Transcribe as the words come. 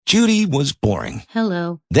Judy was boring.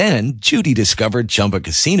 Hello. Then Judy discovered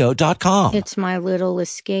ChumbaCasino.com. It's my little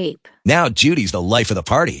escape. Now Judy's the life of the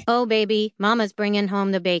party. Oh, baby, mama's bringing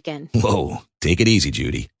home the bacon. Whoa, take it easy,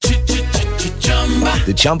 Judy.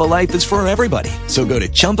 The Chumba life is for everybody. So go to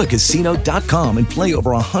ChumbaCasino.com and play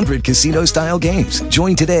over 100 casino-style games.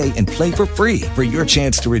 Join today and play for free for your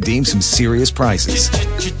chance to redeem some serious prizes.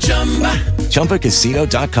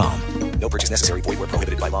 ChumbaCasino.com. No purchase necessary. Void where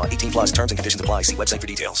prohibited by law. 18 plus terms and conditions apply. See website for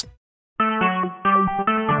details.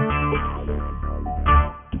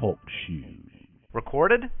 Talk shoes.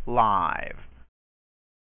 Recorded live.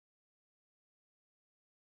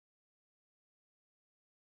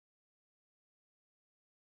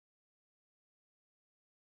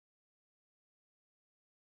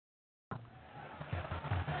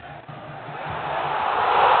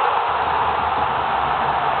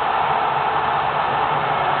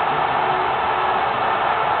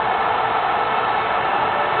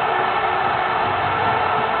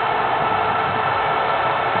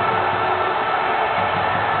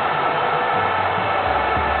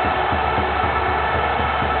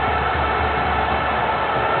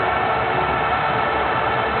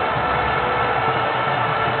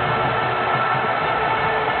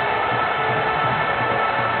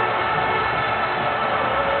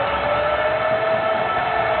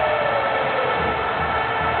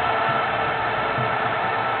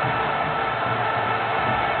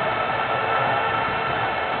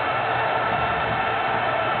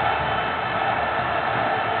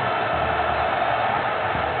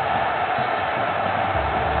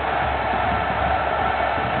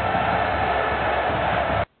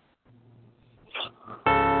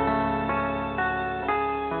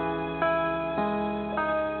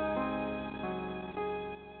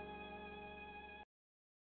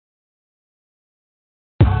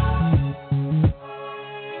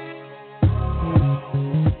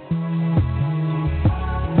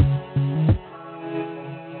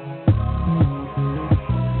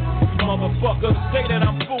 Say that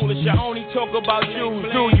I'm foolish, I only talk about you.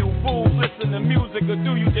 Do you fools listen to music or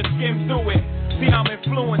do you just skim through it? See, I'm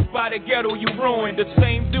influenced by the ghetto you ruined. The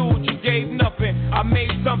same dude you gave nothing, I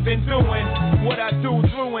made something doing what I do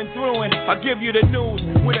through and through. And I give you the news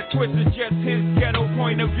with a twist of just his ghetto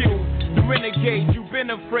point of view. The renegade, you've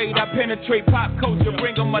been afraid. I penetrate pop culture,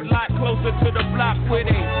 bring them a lot closer to the block where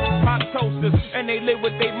they pop toasters and they live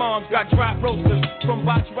with their moms. Got drop roasters from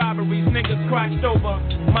botched robberies, niggas crotched over.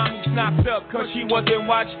 Mommy's knocked up cause she wasn't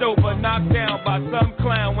watched over. Knocked down by some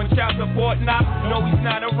clown when child support knocked. No, he's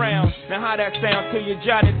not around. Now how that sound till you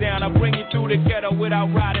jot it down? I bring you through the ghetto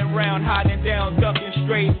without riding round, hiding down, ducking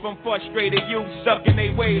strays from frustrated youth stuck in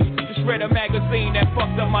their ways. Just read a magazine that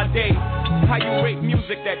fucked up my day. How you rate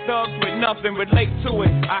music that thugs with nothing relate to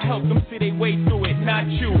it? I help them see they way through it, not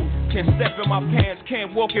you. Can't step in my pants,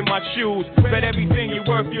 can't walk in my shoes. Bet everything you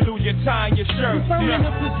worth, you lose your tie and your shirt. I'm in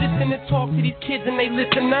a position to talk to these kids and they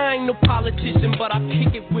listen. I ain't no politician, but I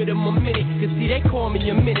kick it with them a minute. Cause see, they call me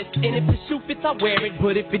a minute. And if the shoe fits, I wear it.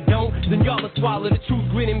 But if it don't, then y'all will swallow the truth,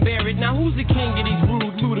 grin and bear it. Now who's the king of these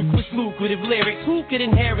rude, ludicrous, lucrative lyrics? Who could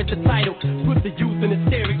inherit the title? Put the youth in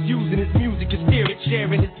hysterics, using his music to steer it,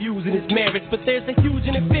 sharing his views and his merits. But there's a huge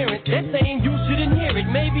interference. They're saying you shouldn't hear it.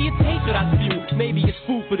 Maybe it's hatred I spew. Maybe it's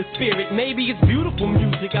food for the spirit. Maybe it's beautiful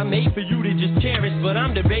music I made for you to just cherish. But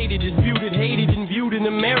I'm debated, disputed, hated, and viewed in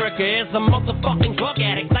America as a motherfucking drug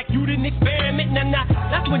addict. Like you didn't experiment. Nah,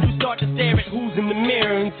 that's when you start to stare at who's in the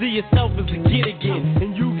mirror and see yourself as a kid again.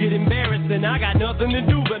 And you get embarrassed and I got nothing to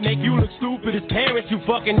do but make you look stupid as parents. You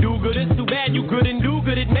fucking do good. It's too bad you couldn't do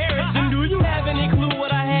good at marriage. And do you have any clue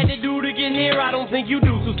what I had to do to get here? I don't think you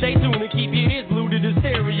do. So stay tuned and keep your ears glued to the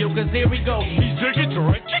stereo. Cause here we go. He's chicken,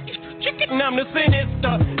 and I'm the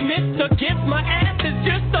sinister. Mr. Gift, my ass is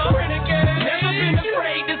just a renegade. Never been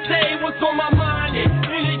afraid to say what's on my mind at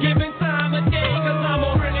any given time of day. Cause I'm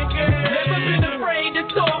a renegade. Never been afraid to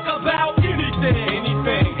talk about anything.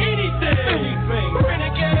 Renegade.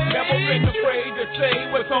 Never been afraid to say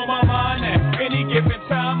what's on my mind at any given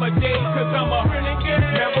time of day. Cause I'm a renegade.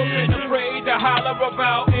 Never been afraid to holler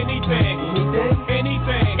about anything.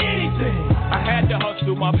 I had to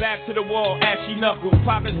hustle, my back to the wall, ashy knuckles,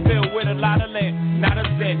 pockets filled with a lot of lint, not a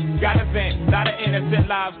cent, got a vent, lot of innocent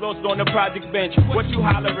lives lost on the project bench. What you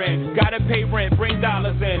hollering? Gotta pay rent, bring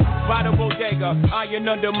dollars in. By the bodega, iron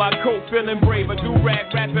under my coat, feeling braver. Do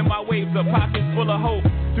rag, wrapping my waves up, pockets full of hope.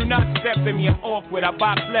 Do not step in me, I'm awkward. I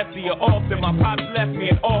box lefty or often. My pops left me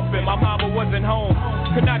and often. My mama wasn't home.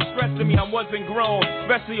 Could not stress rest of me, I wasn't grown.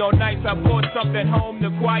 Especially on nights I brought something home to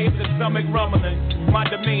quiet the stomach rumbling. My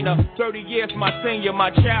demeanor, 30 years my senior,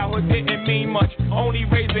 my childhood didn't mean much. Only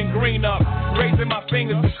raising green up, raising my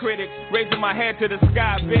fingers to critics, raising my head to the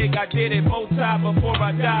sky big. I did it both sides before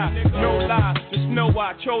I died. No lie, just know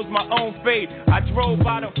I chose my own fate. I drove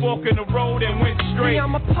by the fork in the road and went straight. See,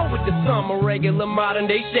 I'm a poet to some, a regular modern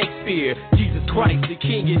day Shakespeare. Jesus Christ, the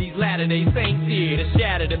king of these latter-day saints here, to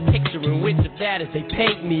shatter the picture in which of that as they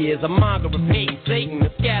paint me as a monger of hate, Satan, a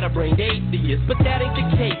scatterbrained atheist. But that ain't the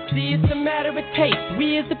case. See, it's a matter of taste.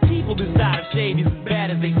 We as the people decide if Shade is as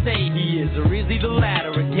bad as they say he is, or is he the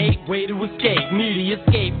latter, a gateway to escape, needy a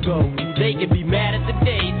scapegoat. They can be mad at the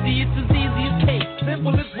day. See, it's as easy as cake,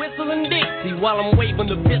 simple as whistle and Dixie. While I'm waving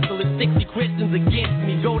the pistol at 60 Christians against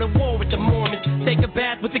me, go to war with the Mormons, take a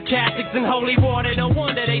bath with the Catholics in holy water. No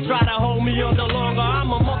wonder they try to hold me under longer.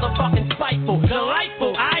 I'm a motherfucking spiteful,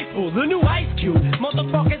 delightful, eyeful, the new Ice Cube.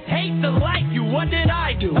 Motherfuckers hate to like you. What did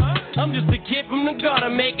I do? I'm just a kid from the gutter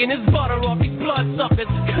making his butter off these bloodsuckers.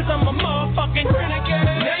 Cause I'm a motherfucking renegade.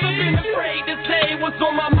 Never been afraid to say what's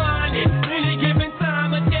on my mind at any given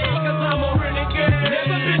time of day. Cause I'm a renegade.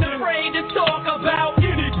 Never been afraid to talk about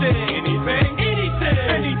anything. Renegade.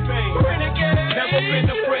 Never been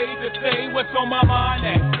afraid to say what's on my mind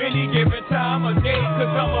at any given time of day. Cause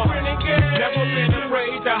I'm a renegade. Never been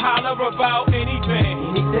afraid to holler about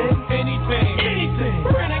anything. Renegade.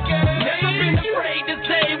 Never been afraid to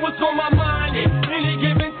say what's on my mind at any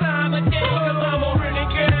given time of day. Cause I'm a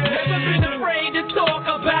renegade. Never been afraid to talk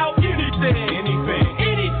about anything. Renegade.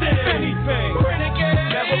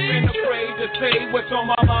 Never been afraid to say what's on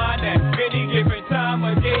my mind at any given time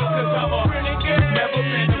of day. Cause I'm a renegade. Never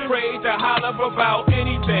been afraid to holler about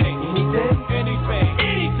anything.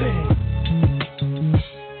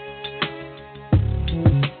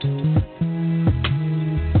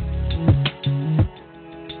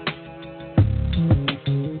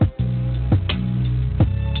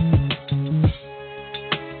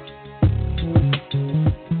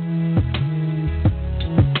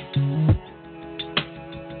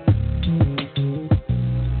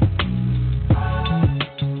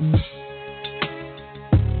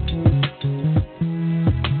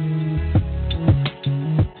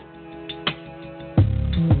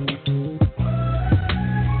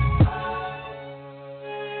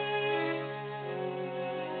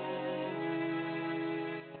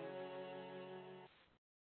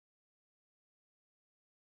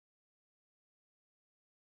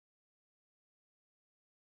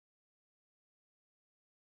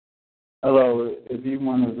 Hello, if you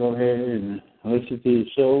want to go ahead and listen to the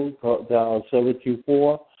show, dial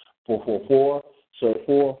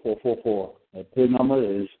 724-444-4444. The PIN number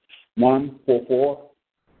is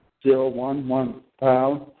 144011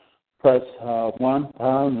 pound. Press 1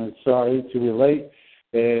 pound and sorry to be late,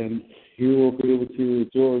 and you will be able to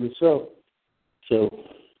enjoy the show. So,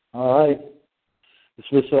 all right, it's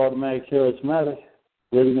Mr. Automatic Charismatic,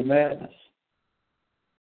 Living the Madness.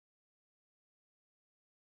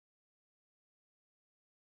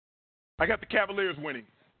 I got the Cavaliers winning.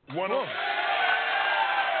 1-0.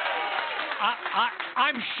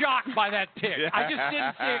 I'm shocked by that pick. I just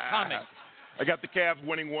didn't see it coming. I got the Cavs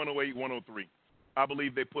winning 108-103. I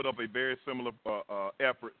believe they put up a very similar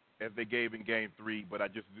effort as they gave in Game 3, but I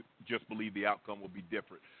just believe the outcome will be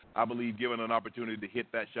different. I believe given an opportunity to hit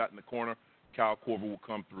that shot in the corner, Kyle Korver will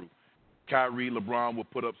come through. Kyrie, LeBron will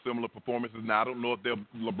put up similar performances. Now, I don't know if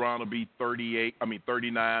LeBron will be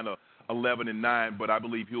 39 or 11-9, but I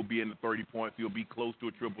believe he'll be in the 30 points. He'll be close to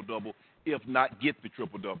a triple-double, if not get the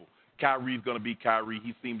triple-double. Kyrie's going to be Kyrie.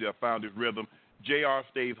 He seemed to have found his rhythm. JR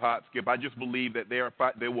stays hot, Skip. I just believe that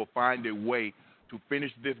they will find a way to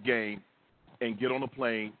finish this game and get on a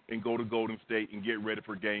plane and go to Golden State and get ready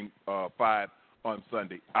for Game 5 on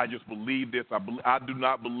Sunday. I just believe this. I do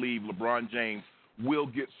not believe LeBron James will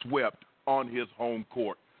get swept on his home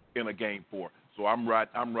court in a Game 4. So I'm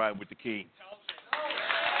riding with the King.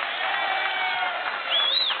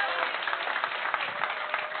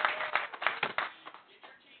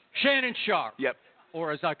 Shannon Sharp. Yep.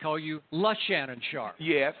 Or as I call you, La Shannon Sharp.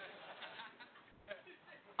 Yes.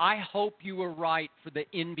 I hope you were right for the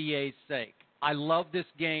NBA's sake. I love this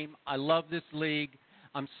game. I love this league.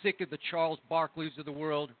 I'm sick of the Charles Barkleys of the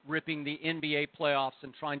world ripping the NBA playoffs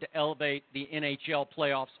and trying to elevate the NHL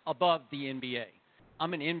playoffs above the NBA.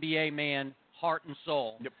 I'm an NBA man, heart and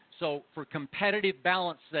soul. Yep. So for competitive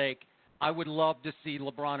balance sake, I would love to see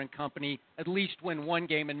LeBron and company at least win one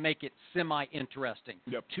game and make it semi-interesting.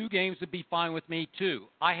 Yep. 2 games would be fine with me, too.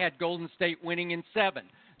 I had Golden State winning in 7.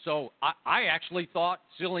 So I actually thought,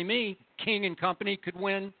 silly me, King and company could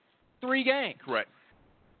win 3 games. Correct.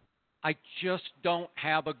 I just don't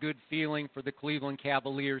have a good feeling for the Cleveland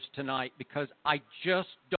Cavaliers tonight because I just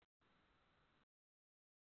don't.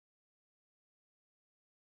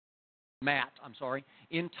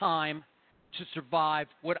 In time to survive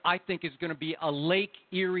what I think is going to be a Lake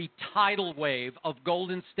Erie tidal wave of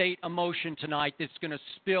Golden State emotion tonight that's going to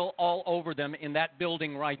spill all over them in that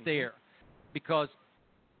building right there. Because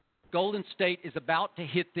Golden State is about to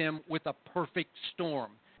hit them with a perfect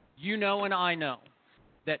storm. You know and I know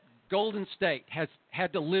that Golden State has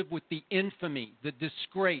had to live with the infamy, the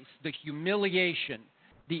disgrace, the humiliation,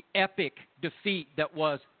 the epic defeat that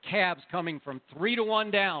was Cavs coming from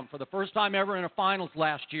 3-1 down for the first time ever in a finals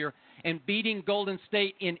last year and beating Golden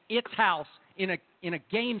State in its house in a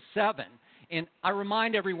Game 7. And I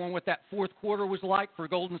remind everyone what that fourth quarter was like for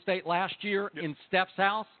Golden State last year in Steph's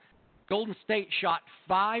house. Golden State shot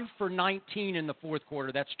 5 for 19 in the fourth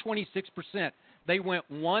quarter. That's 26%. They went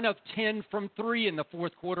 1 of 10 from 3 in the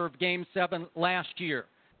fourth quarter of Game 7 last year.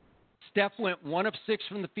 Steph went 1 of 6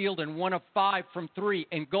 from the field and 1 of 5 from 3.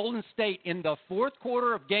 And Golden State in the fourth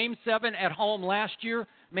quarter of Game 7 at home last year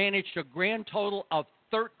managed a grand total of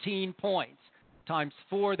 13 points. Times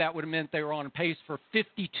 4, that would have meant they were on pace for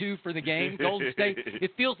 52 for the game. Golden State,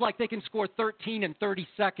 it feels like they can score 13 in 30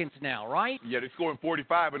 seconds now, right? Yeah, they're scoring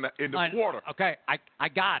 45 in the quarter. Okay, I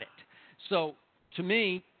got it. So, to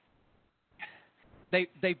me,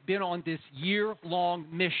 they've been on this year-long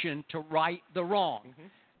mission to right the wrong,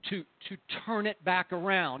 to turn it back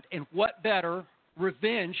around. And what better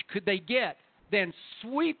revenge could they get than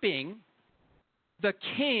sweeping the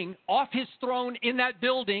king off his throne in that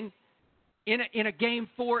building in a Game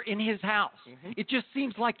 4 in his house? It just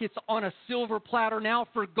seems like it's on a silver platter now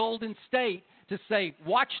for Golden State to say,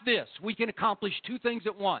 watch this. We can accomplish two things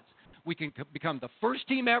at once. We can become the first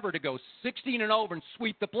team ever to go 16-0 and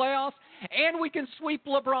sweep the playoffs, and we can sweep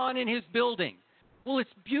LeBron in his building. Well, it's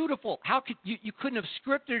beautiful. How could you couldn't have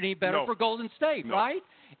scripted any better for Golden State, right?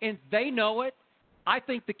 And they know it. I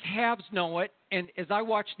think the Cavs know it. And as I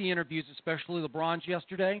watched the interviews, especially LeBron's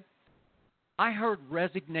yesterday, I heard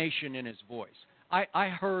resignation in his voice. I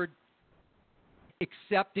heard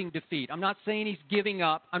accepting defeat. I'm not saying he's giving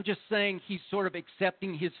up. I'm just saying he's sort of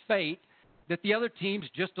accepting his fate, that the other team's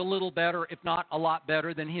just a little better, if not a lot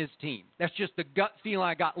better than his team. That's just the gut feeling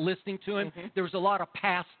I got listening to him. There was a lot of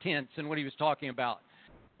past tense in what he was talking about.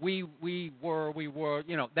 We were,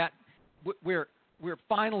 you know, that we're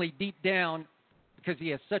finally deep down, because he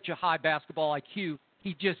has such a high basketball IQ,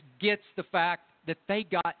 he just gets the fact that they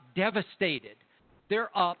got devastated. They're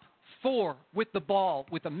up 4 with the ball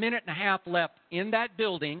with 1.5 minutes left in that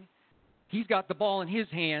building. He's got the ball in his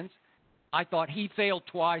hands. I thought he failed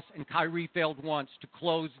twice and Kyrie failed once to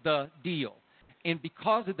close the deal. And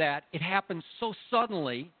because of that, it happened so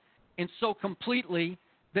suddenly and so completely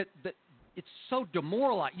that it's so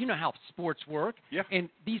demoralizing. You know how sports work. Yeah. And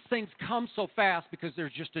these things come so fast because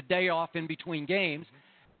there's just a day off in between games.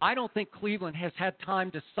 I don't think Cleveland has had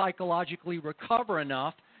time to psychologically recover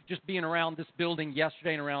enough just being around this building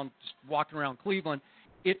yesterday and around just walking around Cleveland.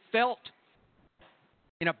 It felt,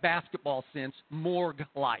 in a basketball sense,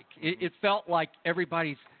 morgue-like. It felt like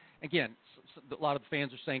everybody's, again, a lot of the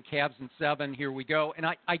fans are saying Cavs in 7, here we go. And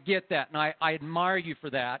I get that, and I admire you for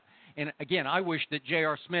that. And, again, I wish that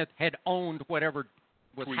J.R. Smith had owned whatever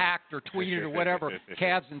was hacked or tweeted or whatever,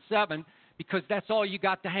 Cavs in 7, because that's all you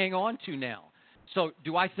got to hang on to now. So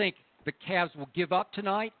do I think the Cavs will give up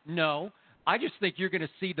tonight? No. I just think you're going to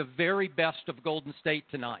see the very best of Golden State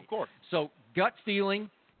tonight. Of course. So gut feeling,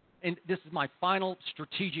 and this is my final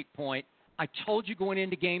strategic point. I told you going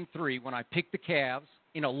into Game 3 when I picked the Cavs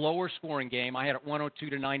in a lower scoring game, I had it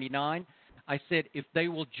 102-99. I said if they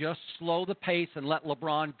will just slow the pace and let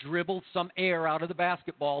LeBron dribble some air out of the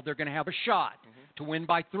basketball, they're going to have a shot to win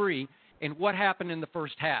by 3. And what happened in the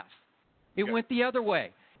first half? It went the other way.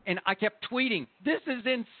 And I kept tweeting, this is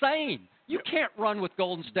insane. You can't run with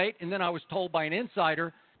Golden State. And then I was told by an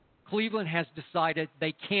insider, Cleveland has decided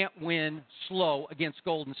they can't win slow against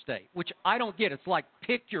Golden State, which I don't get. It's like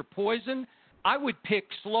pick your poison. I would pick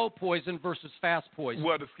slow poison versus fast poison.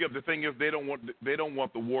 Well, Skip, the thing is they don't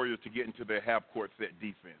want the Warriors to get into their half-court set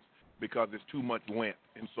defense because it's too much length.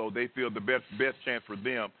 And so they feel the best chance for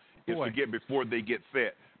them is to get before they get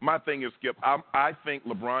set. My thing is, Skip, I think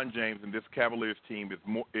LeBron James and this Cavaliers team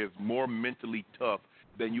is more mentally tough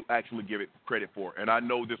than you actually give it credit for. And I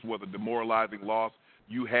know this was a demoralizing loss.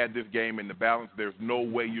 You had this game in the balance. There's no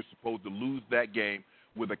way you're supposed to lose that game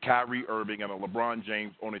with a Kyrie Irving and a LeBron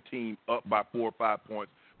James on a team up by 4 or 5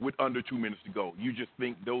 points with under 2 minutes to go. You just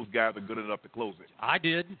think those guys are good enough to close it. I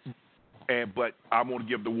did. But I'm going to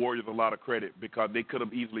give the Warriors a lot of credit because they could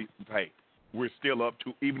have easily, we're still up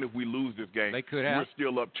 2. Even if we lose this game, they could have. We're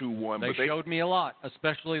still up 2-1. They showed me a lot,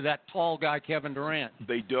 especially that tall guy, Kevin Durant.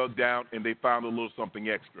 They dug down, and they found a little something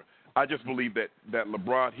extra. I just believe that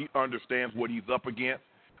LeBron, he understands what he's up against.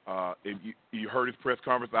 And you heard his press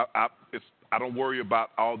conference. I don't worry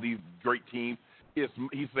about all these great teams. He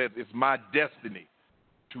said, it's my destiny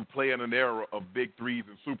to play in an era of big threes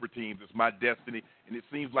and super teams. It's my destiny. And it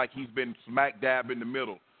seems like he's been smack dab in the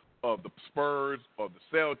middle of the Spurs, of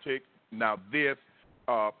the Celtics. Now this,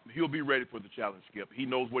 he'll be ready for the challenge, Skip. He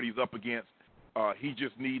knows what he's up against. He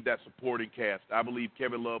just needs that supporting cast. I believe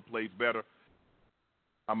Kevin Love plays better.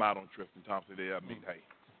 I'm out on Tristan Thompson there. I mean, hey,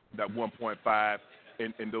 that 1.5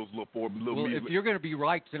 and those little four. Well, if you're going to be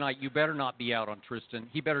right tonight, you better not be out on Tristan.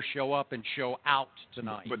 He better show up and show out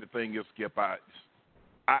tonight. But the thing is, Skip, I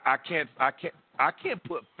can't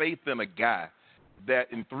put faith in a guy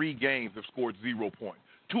that in 3 games have scored 0 points.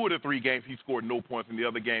 2 of the 3 games he scored no points. In the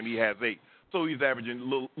other game he has 8. So he's averaging a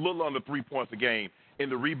little under 3 points a game in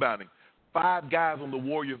the rebounding. 5 guys on the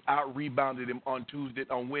Warriors out-rebounded him on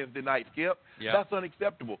Wednesday night, Skip. Yep. That's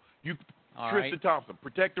unacceptable. Tristan Thompson,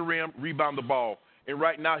 protect the rim, rebound the ball. And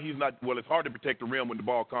right now he's not – well, it's hard to protect the rim when the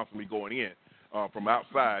ball constantly going in from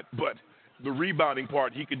outside. But the rebounding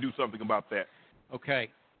part, he can do something about that. Okay.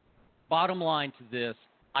 Bottom line to this,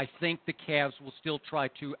 I think the Cavs will still try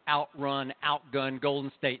to outgun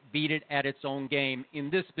Golden State, beat it at its own game in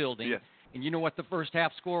this building. Yes. And you know what the first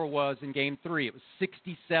half score was in Game 3? It was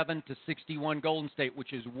 67-61 Golden State,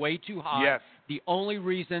 which is way too high. Yes. The only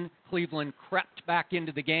reason Cleveland crept back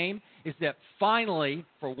into the game is that finally,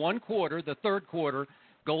 for one quarter, the third quarter,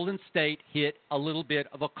 Golden State hit a little bit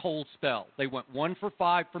of a cold spell. They went 1 for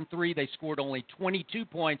 5 from 3. They scored only 22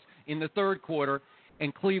 points in the third quarter.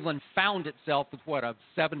 And Cleveland found itself with, a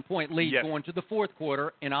 7-point lead going to the fourth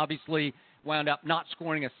quarter, and obviously wound up not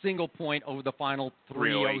scoring a single point over the final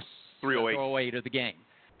 3:08 of the game.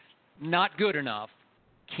 Not good enough.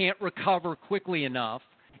 Can't recover quickly enough.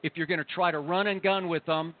 If you're going to try to run and gun with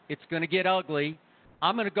them, it's going to get ugly.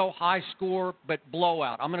 I'm going to go high score but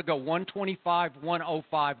blowout. I'm going to go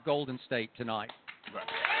 125-105 Golden State tonight.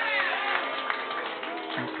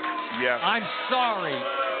 Yeah. I'm sorry.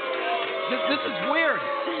 This is weird.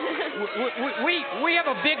 We have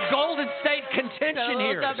a big Golden State contention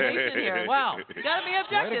here. Wow. You got to be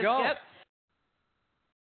objective. Way to go. Yep.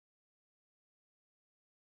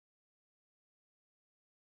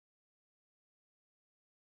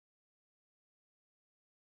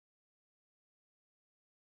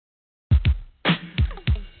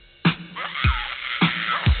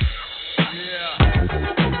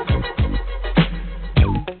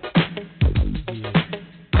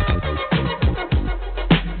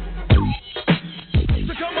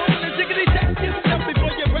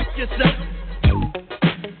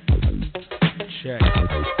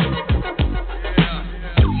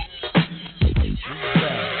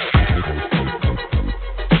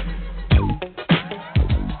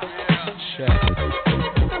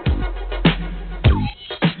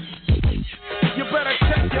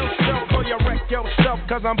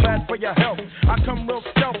 Cause I'm bad for your health. I come real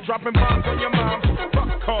stealth, dropping bombs on your moms.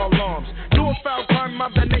 Fuck call alarms. Do a foul crime,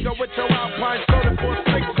 mob that nigga with your Alpine soda for a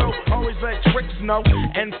six. So always let tricks know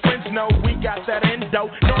and friends know we got that endo.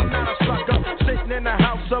 No, I'm not a sucker, sitting in a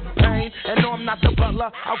house of pain. And no, I'm not the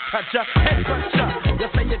butler, I'll cut ya, head cut ya. You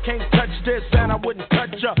say you can't touch this, and I wouldn't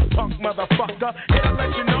touch ya, punk motherfucker. Here to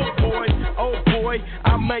let you know, boy, oh boy,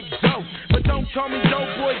 I make dope. But don't call me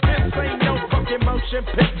dope, boy, this ain't no fucking motion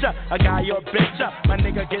picture. A guy or bitch, my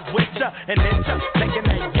nigga gets with ya and hit ya, taking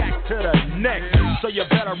that yak to the neck. So you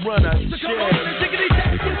better run a shit. Come on and tickety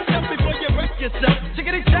check yourself before you wreck yourself.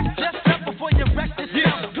 Tickety check yourself before you wreck yourself.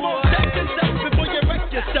 Yeah. Come on, check yourself before you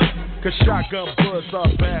wreck yourself. Cause shotgun bullets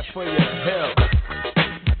are bad for your health.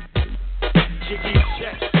 Jiggy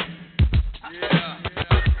check. Yeah.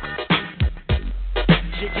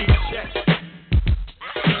 Jiggy check.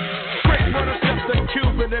 Quick runners up the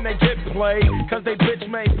Cuban and they get played. Cause they bitch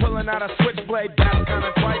made pulling out a switchblade. That's kind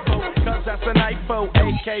of rifle. Cause that's an IFO.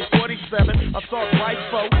 AK-47 assault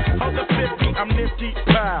rifle. Hold the 50, I'm nifty.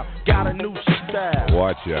 Pow. Got a new style.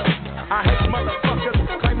 Watch out now. I hate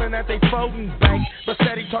motherfuckers claiming that they folding bank, but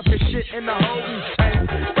steady talking shit in the holding tank.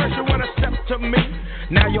 First you wanna step to me,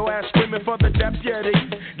 now your ass screaming for the deputy.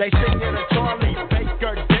 They singing a Charlie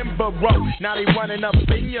Baker Denver Road. Now they running up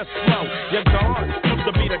in your slow. You're gone, used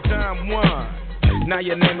to be the dumb one. Now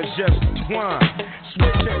your name is just Twan.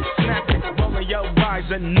 Switch it, snap it, rolling your eyes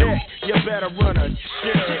and neck. You better run a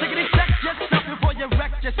shit. Tickety check yourself before you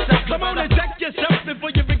wreck yourself. Come on and check yourself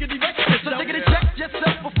before you rickety wreck yourself. So tickety check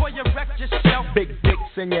yourself before you wreck yourself. Big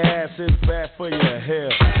dicks in your ass is bad for your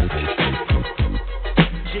health.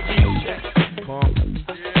 Jiggy check.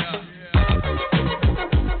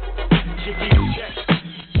 Yo,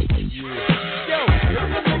 it's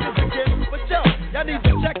the niggas again, but yo, y'all need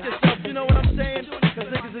to check yourself, you know what I'm saying? Cause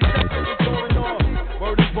niggas is checking what's going on.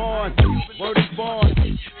 Word is born, word is born.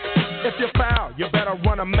 If you foul, you better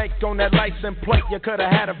run a make on that license plate. You coulda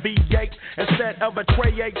had a V8 instead of a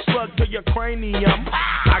Tray 8 slug to your cranium.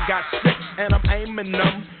 I got 6 and I'm aiming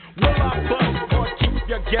them. Will I bust or keep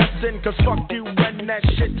you guessing? Cause fuck you and that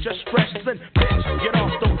shit just stressing. Bitch, get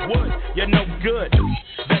off the wood, you're no good.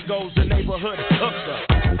 There goes the neighborhood hooker.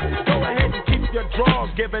 Go ahead and keep your drawers,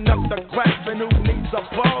 giving up the clap. And who needs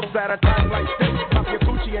applause at a time like this? Pop your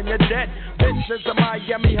coochie and you're dead. This is a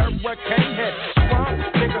Miami hurricane head. Sprung,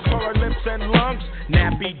 niggas for her lips and lungs.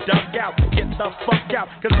 Nappy duck out, get the fuck out.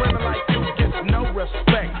 Cause women like you get no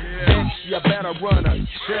respect. Bitch, you better run a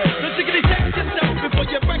check. So take it, check yourself before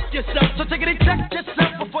you wreck yourself. So take it, check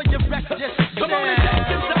yourself before you wreck yourself. Come on and check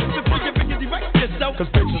yourself before you wreck yourself. Cause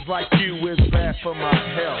bitches like you is bad for my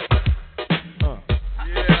health. Yeah.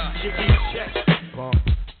 Jiggy check. Bump.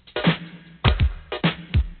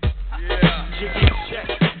 Yeah. Jiggy check.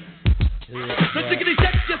 So take it,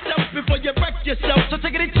 check yourself before you wreck yourself. So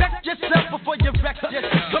take it, check yourself before you wreck yourself.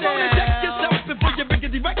 Come on and check yourself before you wreck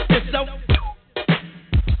yourself.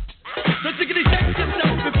 So take it, check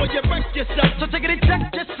yourself before you wreck yourself. So take it,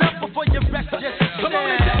 check yourself before you wreck yourself. Come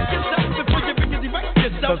on and check yourself before you wreck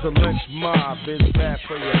yourself. Cause the lynch mob is bad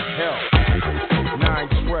for your health. 9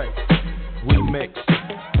 Trey, remix,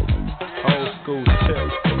 old school tip.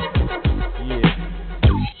 Yeah.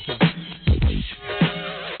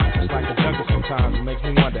 It's like a jungle sometimes. It makes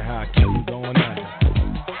me wonder how I keep you going under.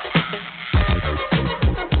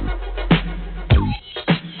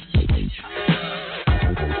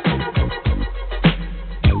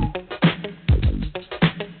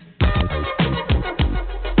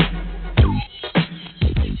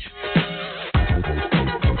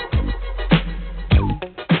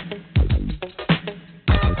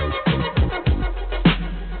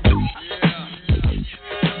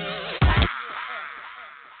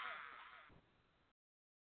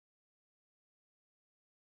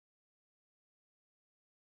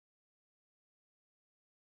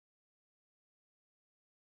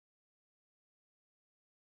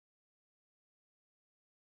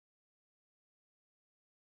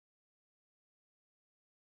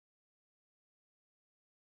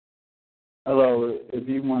 Hello, if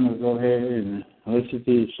you want to go ahead and listen to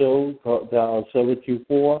the show, dial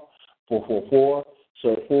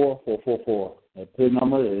 724-444-4444. The PIN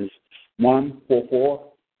number is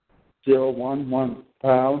 144011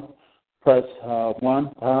 pound. Press 1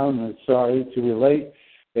 pound and sorry to relate,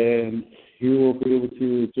 and you will be able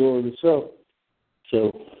to enjoy the show.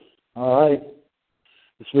 So, all right,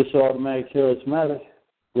 it's Mr. Automatic Charismatic,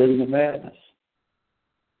 Rhythm of Madness.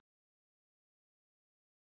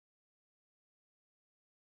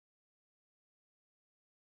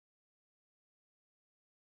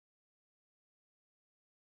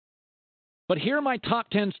 But here are my top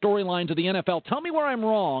 10 storylines of the NFL. Tell me where I'm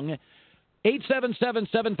wrong.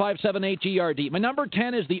 877-757-8GRD. My number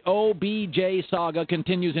 10 is the OBJ saga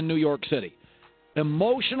continues in New York City.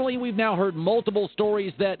 Emotionally, we've now heard multiple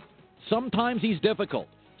stories that sometimes he's difficult.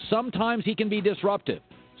 Sometimes he can be disruptive.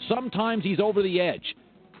 Sometimes he's over the edge.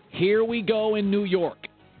 Here we go in New York.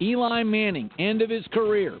 Eli Manning, end of his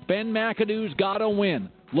career. Ben McAdoo's got to win.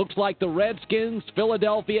 Looks like the Redskins,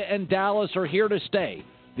 Philadelphia, and Dallas are here to stay.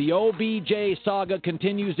 The OBJ saga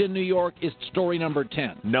continues in New York is story number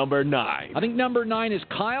 10. Number 9. I think number 9 is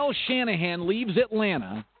Kyle Shanahan leaves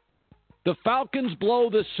Atlanta. The Falcons blow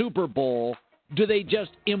the Super Bowl. Do they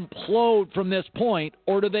just implode from this point,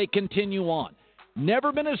 or do they continue on?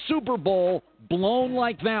 Never been a Super Bowl blown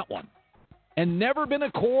like that one. And never been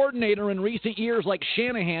a coordinator in recent years like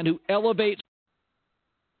Shanahan who elevates.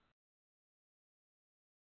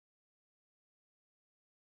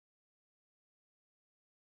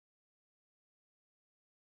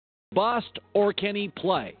 Bust, or can he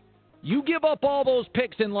play? You give up all those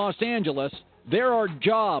picks in Los Angeles, there are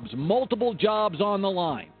jobs, multiple jobs on the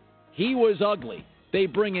line. He was ugly. They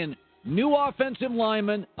bring in new offensive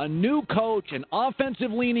linemen, a new coach, an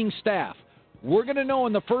offensive-leaning staff. We're going to know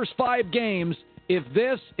in the first 5 games if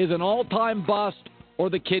this is an all-time bust or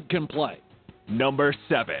the kid can play. Number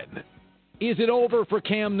 7. Is it over for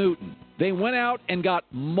Cam Newton? They went out and got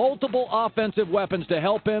multiple offensive weapons to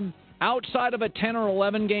help him. Outside of a 10 or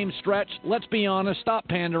 11 game stretch, let's be honest, stop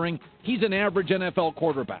pandering. He's an average NFL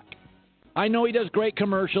quarterback. I know he does great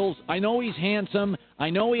commercials. I know he's handsome. I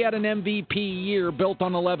know he had an MVP year built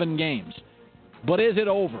on 11 games. But is it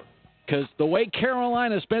over? Because the way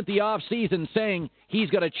Carolina spent the offseason saying he's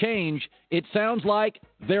got to change, it sounds like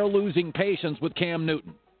they're losing patience with Cam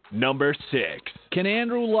Newton. Number 6. Can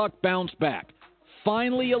Andrew Luck bounce back?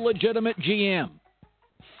 Finally a legitimate GM.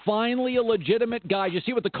 Finally a legitimate guy. You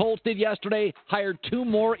see what the Colts did yesterday? Hired 2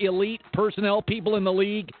 more elite personnel people in the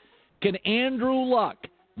league. Can Andrew Luck,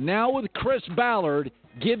 now with Chris Ballard,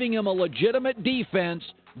 giving him a legitimate defense,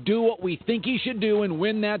 do what we think he should do and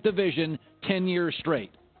win that division 10 years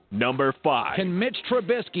straight? Number 5. Can Mitch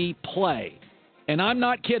Trubisky play? And I'm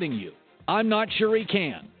not kidding you. I'm not sure he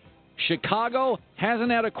can. Chicago hasn't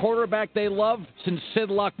had a quarterback they love since Sid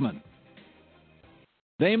Luckman.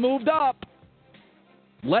 They moved up.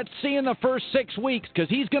 Let's see in the first 6 weeks, because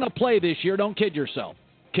he's going to play this year. Don't kid yourself.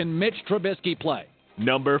 Can Mitch Trubisky play?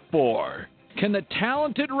 Number 4. Can the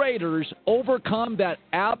talented Raiders overcome that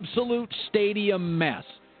absolute stadium mess?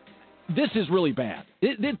 This is really bad.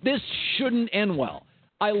 This shouldn't end well.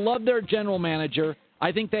 I love their general manager.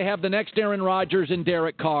 I think they have the next Aaron Rodgers and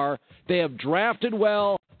Derek Carr. They have drafted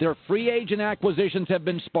well. Their free agent acquisitions have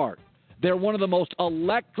been smart. They're one of the most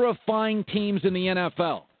electrifying teams in the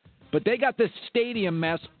NFL. But they got this stadium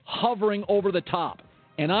mess hovering over the top,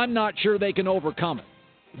 and I'm not sure they can overcome it.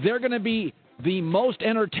 They're going to be the most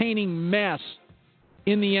entertaining mess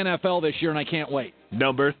in the NFL this year, and I can't wait.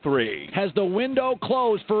 Number 3. Has the window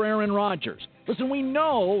closed for Aaron Rodgers? Listen, we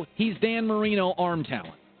know he's Dan Marino arm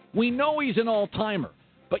talent. We know he's an all-timer.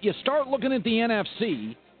 But you start looking at the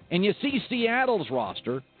NFC, and you see Seattle's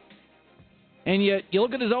roster, and you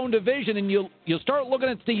look at his own division, and you'll start looking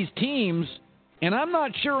at these teams, and I'm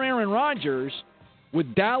not sure Aaron Rodgers,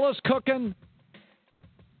 with Dallas cooking,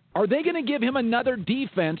 are they going to give him another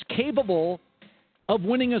defense capable of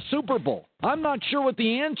winning a Super Bowl? I'm not sure what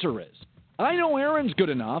the answer is. I know Aaron's good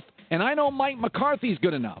enough, and I know Mike McCarthy's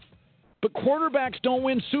good enough. But quarterbacks don't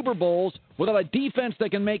win Super Bowls without a defense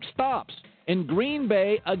that can make stops. And Green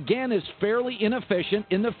Bay, again, is fairly inefficient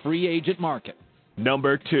in the free agent market.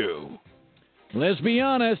 Number 2. Let's be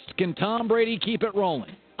honest. Can Tom Brady keep it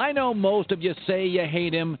rolling? I know most of you say you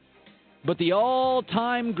hate him, but the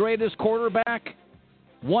all-time greatest quarterback,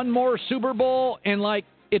 one more Super Bowl, and,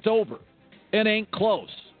 it's over. It ain't close.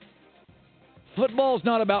 Football's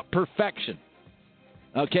not about perfection.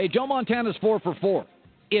 Okay, Joe Montana's 4 for 4.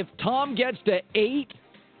 If Tom gets to 8,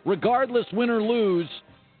 regardless win or lose,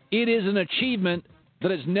 it is an achievement that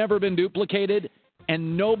has never been duplicated,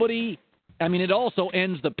 and it also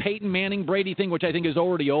ends the Peyton Manning-Brady thing, which I think is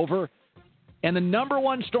already over. And the number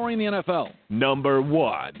 1 story in the NFL. Number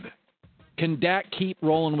 1. Can Dak keep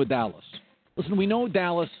rolling with Dallas? Listen, we know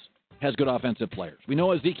Dallas has good offensive players. We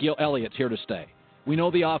know Ezekiel Elliott's here to stay. We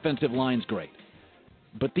know the offensive line's great.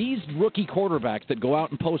 But these rookie quarterbacks that go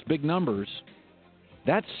out and post big numbers,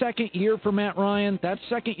 that second year for Matt Ryan, that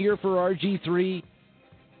second year for RG3,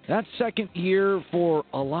 that second year for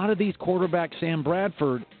a lot of these quarterbacks, Sam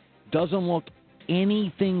Bradford, doesn't look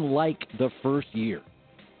anything like the first year.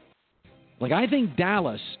 I think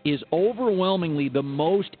Dallas is overwhelmingly the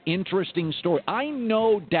most interesting story. I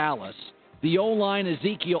know Dallas, the O-line,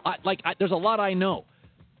 Ezekiel, there's a lot I know.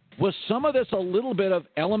 Was some of this a little bit of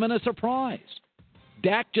element of surprise?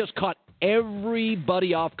 Dak just caught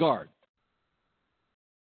everybody off guard.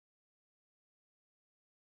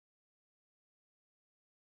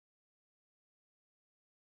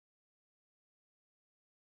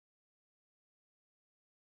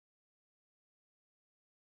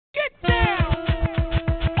 Get down!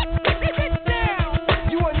 Get down!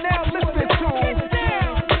 You are now listening to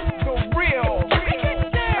The Real,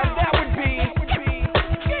 and that would be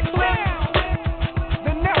Cliff,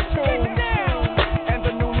 the Neptune, and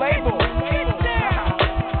the new label.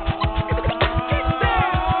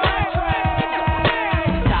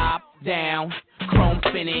 Top down, chrome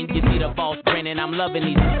spinning, you see the boss grinning. I'm loving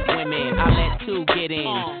these women. I let 2 get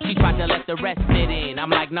in. She tried to let the rest fit in. I'm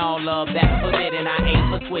like, no, love, that's forbidden. I ain't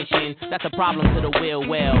for swishing. That's a problem to the will.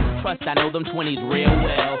 Well, trust, I know them 20s real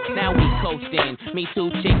well. Now we coasting. Me 2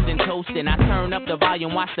 chicks and toasting. I turn up the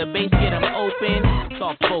volume, watch the bass get them open.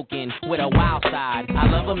 Soft spoken with a wild side. I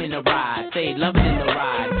love them in the ride. Say love it in the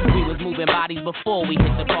ride. We was moving bodies before we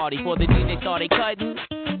hit the party. Before the DJ started cutting.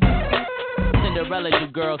 Cinderella, you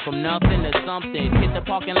girls from nothing to something. Hit the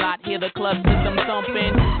parking lot, hear the club system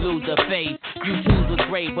thumping. Lose the face, you choose was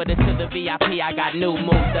great, but it's to the VIP, I got new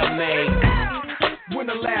moves to make. When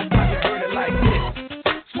the last time you heard it like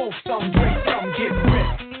this? Smoke some, drink some, get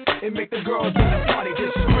ripped. It make the girls in the party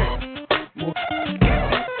just strip.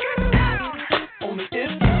 Only if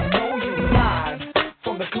you know you live.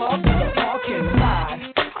 From the club to the parking lot.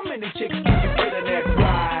 How many chicks can you fit in that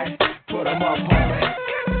ride? Put them up, homie.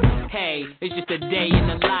 Hey, it's just a day in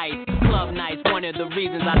the life. Club nights, one of the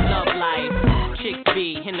reasons I love life. Chicks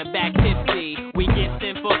be in the back tipsy. We get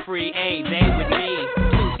in for free, hey, they with me.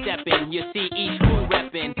 2-stepping, you see each crew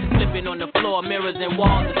reppin'. floor, mirrors and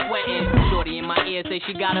walls are sweating. Shorty in my ear say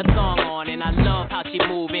she got a song on, and I love how she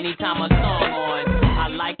move anytime a song on. I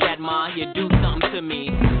like that, ma, you do something to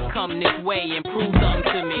me. Come this way and prove something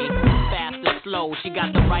to me. Fast or slow, she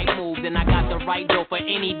got the right moves, and I got the right dough for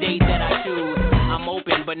any days that I choose. I'm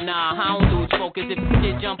open, but nah, I don't lose focus. If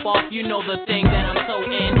shit jump off, you know the thing that I'm so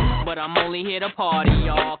in. But I'm only here to party,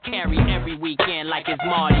 y'all. Carry every weekend like it's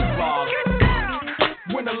Mardi Gras.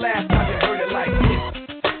 When the last time you heard it like this?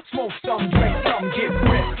 Smoke some, drink some, get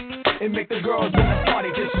ripped, and make the girls in the party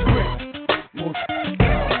just strip.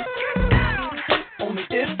 Only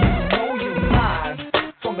if you know you live,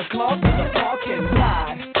 from the club to the parking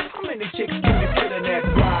lot. How many chicks can you fit in that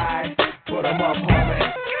ride? Put 'em up,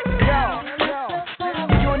 homie.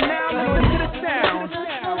 You're now listening to the sounds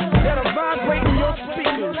that are vibrating your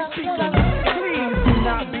speakers. Please do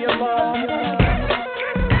not be alarmed.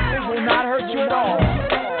 It will not hurt you at all.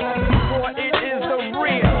 For it is the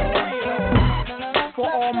real. For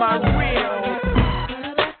all my real.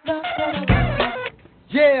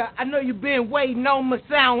 Yeah, I know you've been waiting on my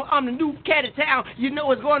sound. I'm the new cat of town. You know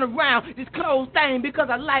what's going around this clothes thing because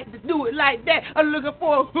I like to do it like that. I'm looking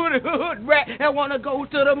for a hood rat that want to go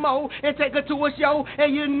to the mall and take her to a show.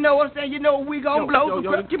 And you know what I'm saying? You know we gonna blow.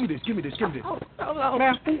 Yo, give me this. Hold on.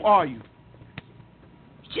 Man, who are you?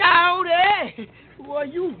 Shawty! Who are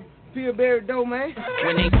you? Pillsbury dough, man.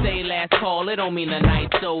 When they say last call, it don't mean the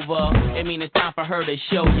night's over. It mean it's time for her to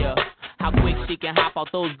show ya how quick she can hop out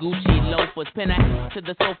those Gucci loafers. Pin her to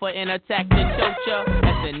the sofa and attack the chocha.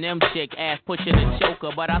 S&M chick, ass pushing a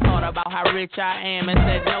choker. But I thought about how rich I am and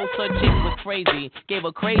said no, so chick was crazy. Gave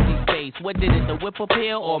a crazy face. What did it, the whip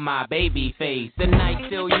appeal or my baby face? The night's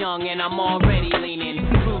still young and I'm already leaning.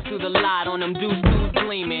 Cruise through the lot on them deuce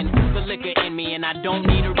gleaming. The liquor in me and I don't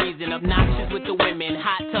need a reason. Obnoxious with the women,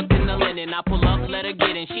 hot tucked in the linen. I pull up, let her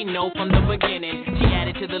get in. She know from the beginning. She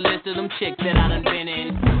added to the list of them chicks that I done been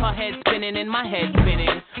in. Her head spinning and my head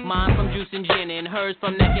spinning. Mine from juice and gin and hers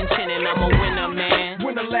from neck and chin. And I'm a winner, man.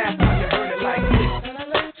 When the last time you heard it like this?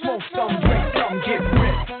 Smoke some, drink some, get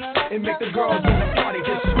ripped, and make the girls in the party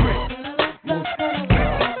just strip.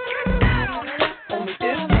 Only if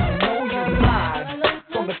you know you live,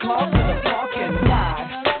 from the club to the parking lot.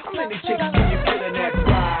 How many chicks can you fit in that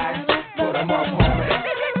ride? Put 'em up, homie.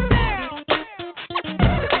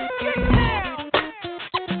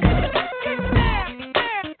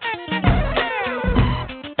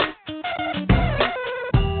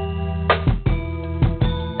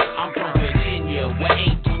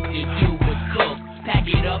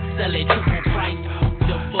 Sell it triple price,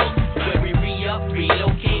 the book. Where we re-up,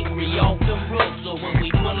 relocate, re-off the roof. So when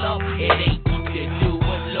we pull up, it ain't to do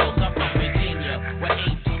but look. I'm from Virginia, where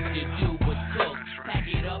ain't to do but cook. Pack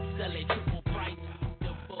it up, sell it triple price,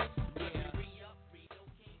 the book. Where we re-up,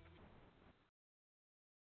 relocate.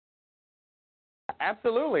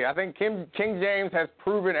 Absolutely. I think King James has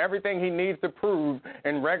proven everything he needs to prove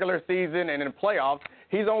in regular season and in the playoffs.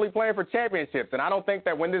 He's only playing for championships, and I don't think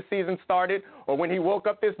that when this season started or when he woke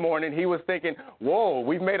up this morning, he was thinking, whoa,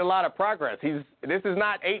 we've made a lot of progress. This is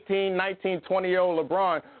not 18, 19, 20-year-old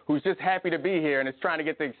LeBron who's just happy to be here and is trying to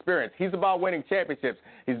get the experience. He's about winning championships.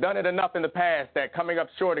 He's done it enough in the past that coming up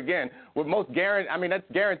short again, with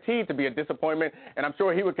that's guaranteed to be a disappointment, and I'm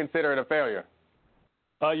sure he would consider it a failure.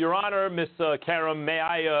 Your Honor, Miss Karam, may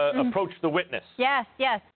I approach the witness? Yes.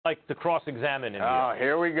 I'd like to cross-examine him.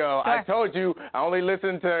 Here we go. Sure. I told you I only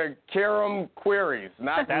listen to Karam queries,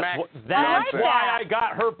 not Max. That's why I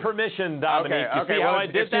got her permission, Dominique. Okay. You see how I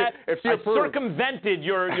did that? If she I approves. circumvented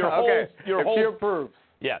your whole... Okay. If she approves.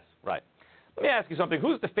 Yes, right. Let me ask you something.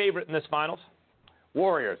 Who's the favorite in this finals?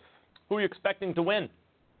 Warriors. Who are you expecting to win?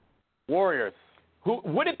 Warriors.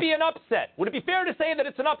 Would it be an upset? Would it be fair to say that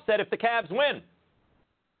it's an upset if the Cavs win?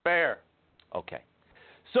 Fair. Okay.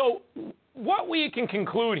 So what we can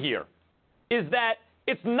conclude here is that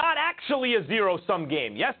it's not actually a zero-sum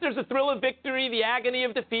game. Yes, there's a thrill of victory, the agony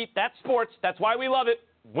of defeat. That's sports. That's why we love it,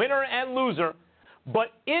 winner and loser.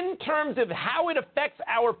 But in terms of how it affects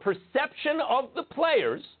our perception of the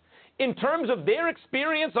players, in terms of their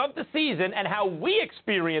experience of the season and how we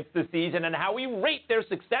experience the season and how we rate their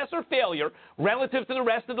success or failure relative to the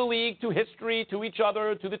rest of the league, to history, to each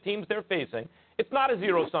other, to the teams they're facing, it's not a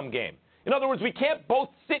zero-sum game. In other words, we can't both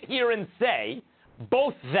sit here and say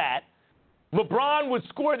both that LeBron would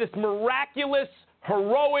score this miraculous,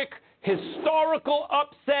 heroic, historical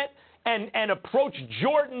upset and approach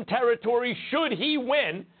Jordan territory should he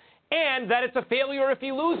win, and that it's a failure if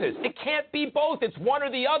he loses. It can't be both. It's one or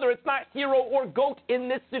the other. It's not hero or GOAT in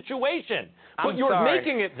this situation. But you're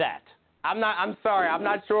making it that. I'm sorry. I'm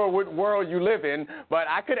not sure what world you live in, but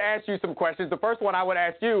I could ask you some questions. The first one I would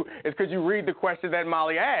ask you is, could you read the question that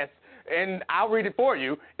Molly asked? and I'll read it for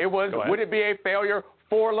you. It was, would it be a failure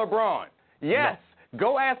for LeBron? Yes. No.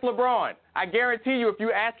 Go ask LeBron. I guarantee you if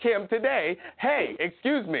you ask him today, hey,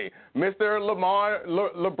 excuse me, Mr.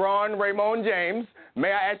 LeBron Raymond James,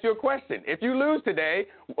 may I ask you a question? If you lose today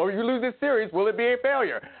or you lose this series, will it be a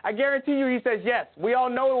failure? I guarantee you he says yes. We all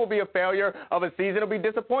know it will be a failure of a season. It will be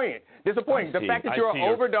disappointing. The fact that you're an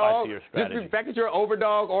overdog, the fact that you're an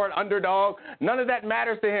overdog or an underdog, none of that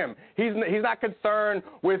matters to him. He's not concerned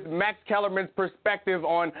with Max Kellerman's perspective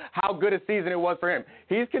on how good a season it was for him.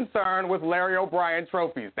 He's concerned with Larry O'Brien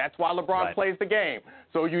trophies. That's why LeBron plays the game.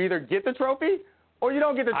 So you either get the trophy or you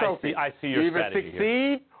don't get the trophy. I see your strategy. You either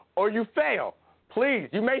succeed or you fail. Please,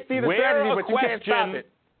 you may see the strategy, but you can't stop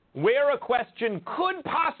it. Where a question could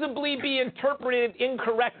possibly be interpreted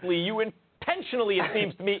incorrectly, you intentionally, it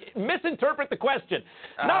seems to me, misinterpret the question.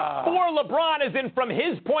 Not for LeBron, as in from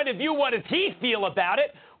his point of view, what does he feel about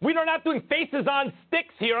it? We are not doing faces on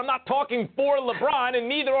sticks here. I'm not talking for LeBron, and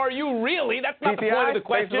neither are you really. That's not the point of the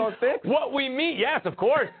question. What we mean, yes, of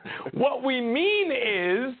course. What we mean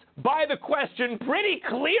is, by the question pretty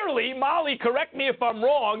clearly, Molly, correct me if I'm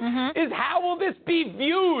wrong, is how will this be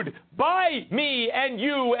viewed by me and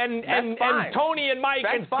you and Tony and Mike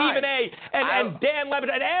and Stephen A. and Dan Levin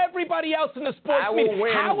and everybody else in the sports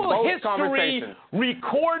media? How will history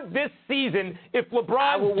record this season if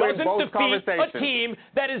LeBron doesn't defeat a team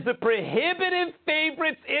that is the prohibitive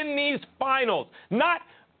favorites in these finals? Not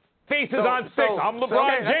faces on six. I'm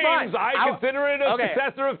LeBron James. I consider it a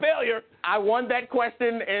success or a failure. I won that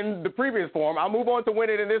question in the previous form. I'll move on to win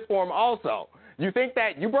it in this form also. You think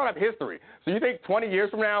that you brought up history. So you think 20 years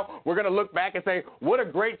from now we're going to look back and say, what a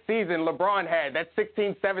great season LeBron had. That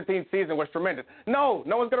 16-17 season was tremendous. No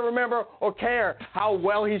one's going to remember or care how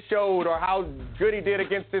well he showed or how good he did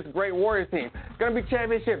against this great Warriors team. It's going to be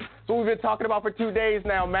championships. So we've been talking about for 2 days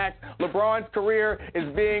now, Max. LeBron's career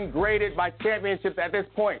is being graded by championships at this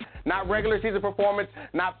point. Not regular season performance,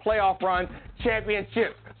 not playoff runs,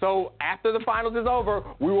 championships. So after the finals is over,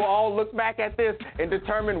 we will all look back at this and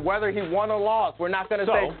determine whether he won or lost. We're not going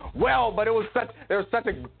to say, well, but there was such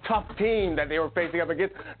a tough team that they were facing up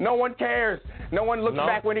against. No one cares. No one looks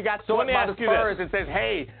back when he got swept by the Spurs and says,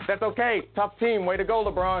 hey, that's okay. Tough team. Way to go,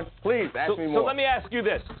 LeBron. Please, ask me more. So let me ask you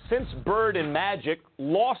this. Since Bird and Magic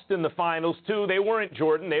lost in the finals, too, they weren't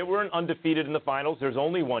Jordan. They weren't undefeated in the finals. There's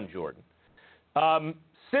only one Jordan.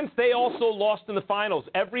 Since they also lost in the finals,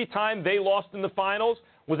 every time they lost in the finals,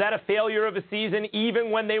 was that a failure of a season, even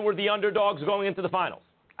when they were the underdogs going into the finals?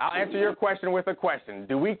 I'll answer your question with a question.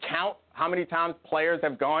 Do we count how many times players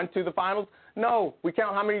have gone to the finals? No. We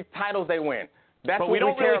count how many titles they win. But we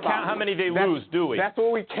don't really count how many they lose, do we? That's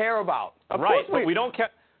what we care about. Right, but we don't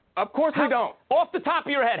count. Of course we don't. Off the top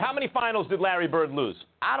of your head, how many finals did Larry Bird lose?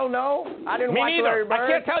 I don't know. I didn't watch Larry Bird. I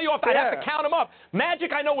can't tell you off. I'd have to count them up.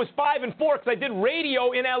 Magic, I know, was 5-4 because I did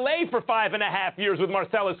radio in L.A. for 5.5 years with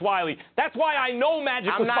Marcellus Wiley. That's why I know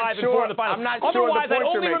Magic was 5-4 in the finals. I'm not Otherwise, sure I'd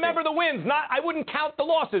only remember the wins. I wouldn't count the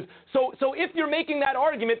losses. So if you're making that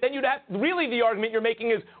argument, then you'd have really the argument you're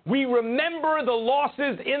making is we remember the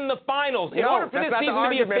losses in the finals. In order for this season to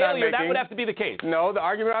be a failure, that would have to be the case. No, the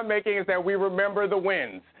argument I'm making is that we remember the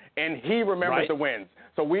wins. And he remembers the wins.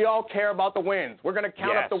 So we all care about the wins. We're going to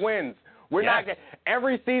count up the wins. We're not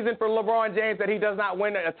every season for LeBron James that he does not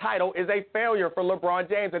win a title is a failure for LeBron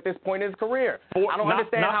James at this point in his career. I don't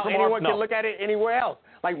understand how anyone can look at it anywhere else.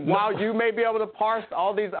 Like, while you may be able to parse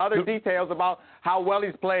all these other details about how well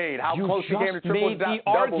he's played, how close he came to triple doubles.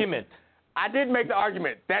 Argument. I did make the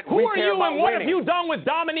argument that Who we are care you about and what winning. have you done with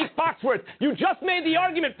Dominique Foxworth? You just made the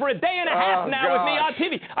argument for a day and a half now with me on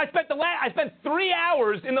TV. I spent 3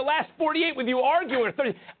 hours in the last 48 with you arguing,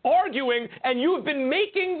 and you have been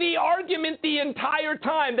making the argument the entire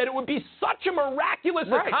time that it would be such a miraculous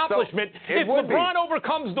accomplishment if LeBron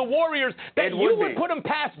overcomes the Warriors that you would put him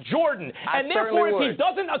past Jordan. And therefore, if he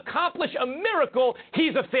doesn't accomplish a miracle,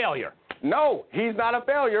 he's a failure. No, he's not a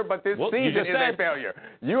failure, but this season is a failure.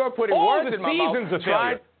 You are putting words in my mouth. The season's a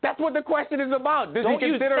failure. That's what the question is about. Does he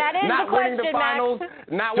consider not winning the finals,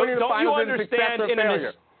 not winning the finals is success or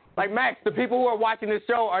failure? Like, Max, the people who are watching this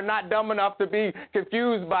show are not dumb enough to be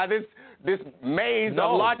confused by this maze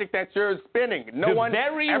of logic that you're spinning. Everyone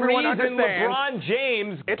understands. LeBron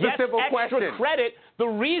James gets extra credit, the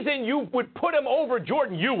reason you would put him over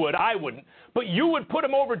Jordan, I wouldn't, but you would put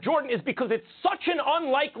him over Jordan is because it's such an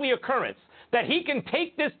unlikely occurrence that he can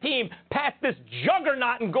take this team past this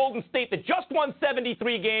juggernaut in Golden State that just won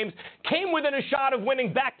 73 games, came within a shot of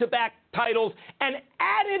winning back-to-back titles, and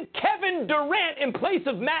added Kevin Durant in place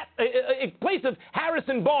of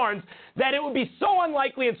Harrison Barnes, that it would be so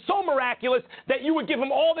unlikely and so miraculous that you would give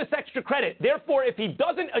him all this extra credit. Therefore, if he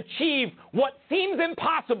doesn't achieve what seems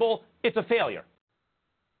impossible, it's a failure.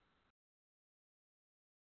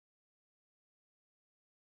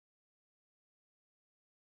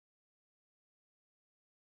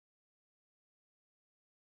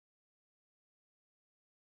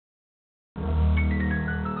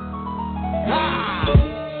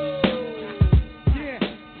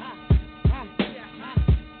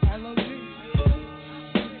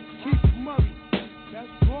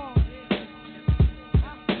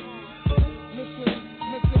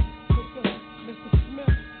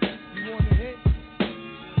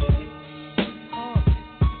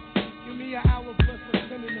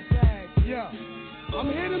 I'm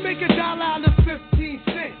here to make $1 out of 15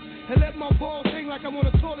 cents and let my balls hang like I'm on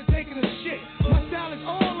a toilet taking a shit. My style is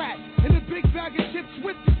all that and a big bag of chips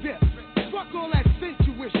with the dip. Fuck all that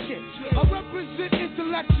sensuous shit. I represent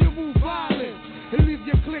intellectual violence and leave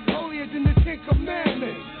your clique holier than the Ten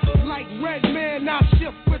Commandments. Like Red Man, I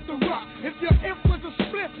shift with the rock. If your if was a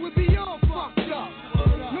split, we'd be all fucked up.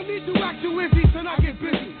 No need to act too easy, son, I get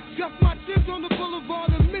busy. Scuff my chips on the boulevard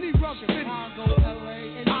and mini rock city.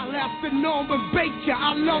 I laugh the norm and bait ya.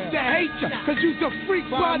 I love to hate ya, cause you's a freak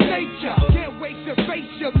by nature. Can't wait to face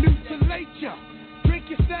ya, mutilate ya. Drink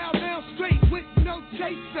your style down straight with no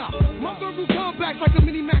chaser. My verbal comebacks like a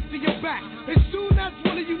mini max to your back. As soon as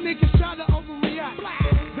one of you niggas try to overreact,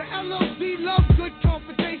 the LOC love good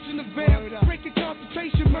confrontation affair. Breaking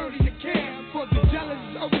concentration, murder your care. For the jealous,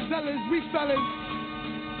 overzealous, we fellas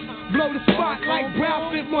blow the spot like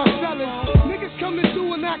Ralph and Marcellus. Niggas coming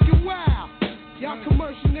through and acting wild. Y'all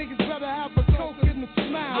commercial niggas better have a coke in the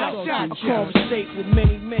smile. I conversate with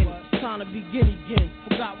many men. Time to begin again.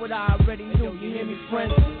 Forgot what I already knew. You hear me,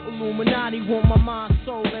 friends? Illuminati want my mind,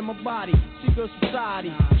 soul, and my body. Secret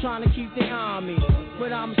society trying to keep their eye on me,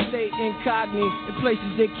 but I'ma stay incognito in places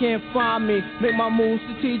they can't find me. Make my moves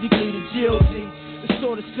strategically to GOD. It's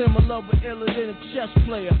sort of similar but iller than a chess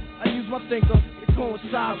player. I use my thinker. It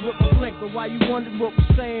coincides with my blinker. Why you wonder what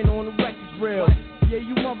we're saying on the record's real? Yeah,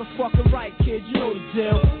 you motherfucking right, kid, you know the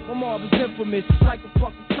deal. My mob is infamous, it's like a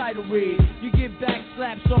fucking title read. You get back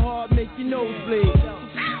slapped so hard, make your nose bleed.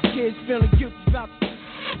 Kids feeling guilty about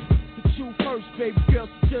the truth first, baby girl,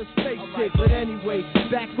 so just face it. But anyway,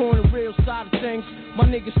 back on the real side of things, my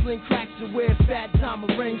niggas sling cracks and wear fat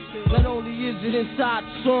diamond rings. Not only is it inside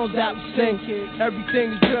the songs that we sing,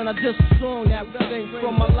 everything is real, not just a song that we sing.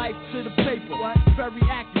 From my life to the paper, very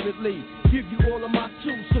accurately. Give you all of my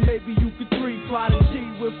two, so maybe you could three. Prodigy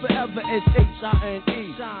with forever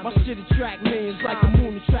S-H-I-N-E. My shit attract millions like the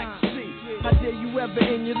moon attracts the sea. How dare you ever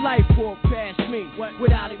in your life walk past me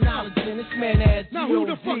without acknowledging this man as Now who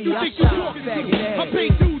the fuck you think you talking to? I pay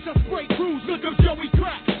dues, I spray crews, look up Joey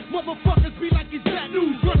Crack. Motherfuckers be like it's bad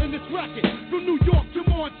news, running this racket. From New York to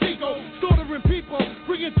Montego, slaughtering people,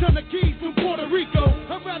 bringing ton of keys from Puerto Rico.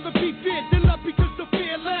 I'd rather be feared than love because the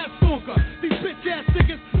fear lasts longer. These bitch ass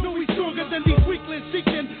niggas know we stronger than these weaklings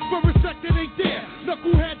seeking for respect that ain't there.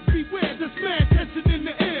 Knuckleheads beware, this man tension in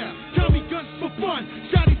the air. Tommy guns for fun,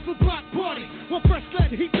 shotties for block party. While fresh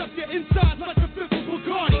lead heats up your inside like a fifth of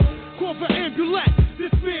Bacardi. Call for ambulance,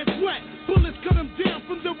 this man's wet. Bullets cut him down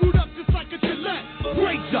from the root up just like a Gillette.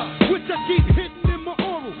 Razor, which I keep hitting in my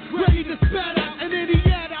oral. Ready to spat out and any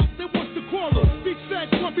ad out that wants to quarrel. These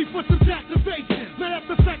feds want me for some activation. Let out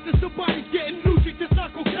the fact that somebody's getting loosey, that's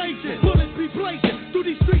not Caucasian. Bullets be blazing through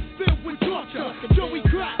these streets filled with torture. Joey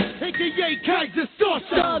Crack, a.k.a. Kaiser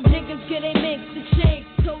Saucer. Thug niggas get a mix, the shakes.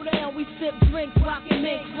 Go down, we sip drinks, rockin'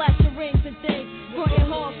 mix, flashing rings and things. Frontin'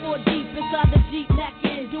 hard for deep inside the Jeep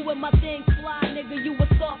neckin'. Doing my thing, fly nigga, you a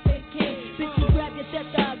Scarface king. Bitch, you grab your death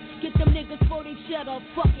dog, get them niggas for they cheddar.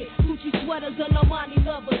 Fuck it, Gucci sweaters and Armani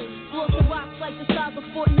lovers. Flossing rocks like the size of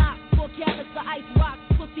Fort Knox. 4 carats of ice rocks,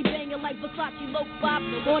 pussy banging like Versace low pop.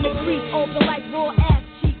 On the creek, open like raw ass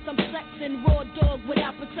cheeks. I'm sexing, raw dog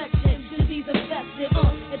without protection. Disease infested,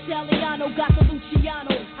 Italiano got the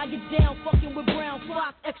Luciano. I get down fucking with Brown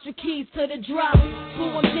Fox, extra keys to the drop.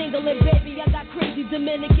 Ooh, I'm jingling, baby. I got crazy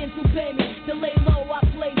Dominicans who pay me to lay low. I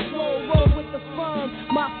play slow, roll with the firm.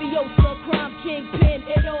 Mafiosa, crime kingpin,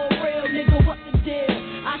 it all real, nigga. What the deal?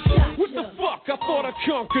 I shot what the fuck? I thought I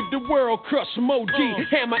conquered the world, crush Mo D,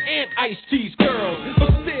 Hammer and Ice-T's girls. But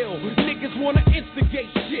still, niggas wanna instigate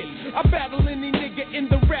shit. I battle any nigga in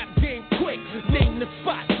the rap game quick. Name the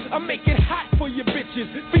spots. I make it hot for your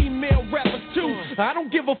bitches, female rappers too. I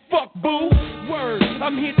don't give a fuck, boo. Word,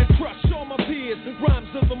 I'm here to crush all my peers.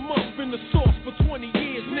 Rhymes of the month in the source for 20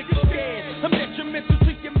 years. Niggas scared, I'm detrimental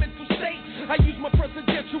to your mental state. I use my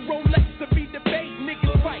presidential Rolex to be debate.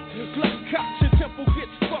 Niggas fight, Glock cops, your temple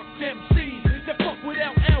gets fucked. MCs that fuck with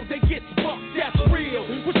LL, they get fucked. That's real.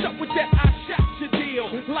 What's up with that? I shot your deal.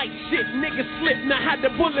 Light shit, niggas slip, now how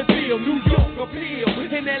the bullet feel. New York appeal,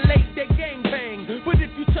 in LA they gang bang. But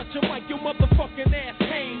if you touch a mic, your motherfucking ass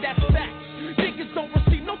hang. That's facts. Niggas don't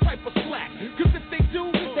receive no type of slack. Cause if they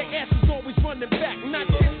do, their ass is always running back. Not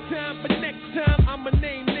this time, but next time I'ma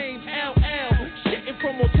name names. LL, shitting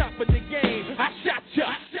from on top of the game. I shot ya.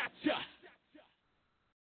 I shot ya.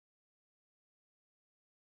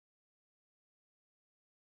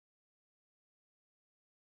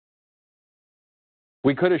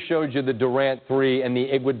 We could have showed you the Durant three and the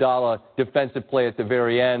Iguodala defensive play at the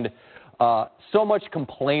very end. So much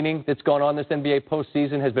complaining that's gone on this NBA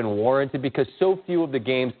postseason has been warranted because so few of the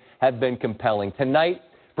games have been compelling. Tonight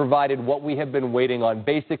provided what we have been waiting on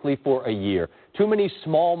basically for a year. Too many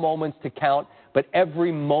small moments to count, but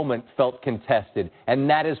every moment felt contested, and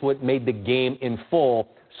that is what made the game in full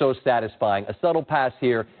so satisfying. A subtle pass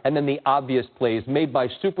here, and then the obvious plays made by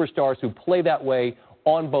superstars who play that way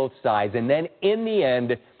on both sides. And then in the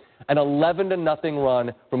end, an 11-0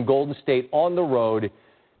 run from Golden State on the road,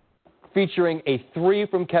 featuring a three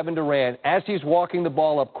from Kevin Durant. As he's walking the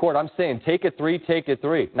ball up court, I'm saying, take a three, take a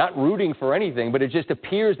three. Not rooting for anything, but it just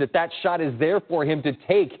appears that that shot is there for him to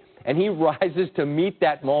take, and he rises to meet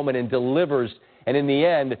that moment and delivers. And in the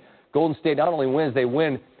end, Golden State not only wins, they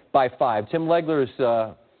win by 5. Tim Legler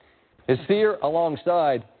is here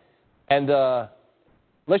alongside, and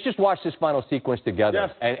let's just watch this final sequence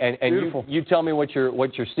together. Yes. And you tell me what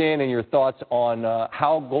you're seeing and your thoughts on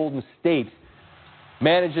how Golden State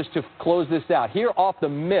manages to close this out. Here off the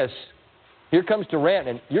miss, here comes Durant,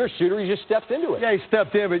 and you're a shooter. He just stepped into it. Yeah, he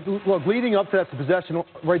stepped in. But look, leading up to that possession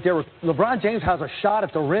right there, LeBron James has a shot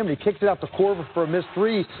at the rim. He kicks it out the court for a missed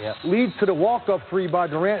three. Yeah. Leads to the walk-up three by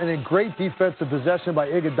Durant, and then great defensive possession by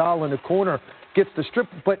Iguodala in the corner. Gets the strip,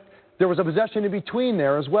 but there was a possession in between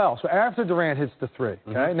there as well. So after Durant hits the three,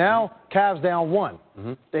 okay, now Cavs down 1.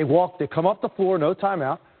 They come up the floor, no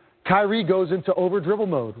timeout. Kyrie goes into over-dribble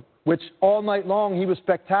mode, which all night long he was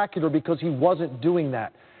spectacular because he wasn't doing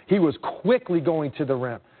that. He was quickly going to the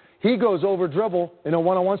rim. He goes over-dribble in a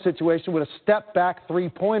one-on-one situation with a step-back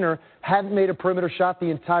three-pointer, hadn't made a perimeter shot the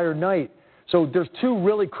entire night. So there's two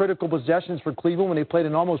really critical possessions for Cleveland when they played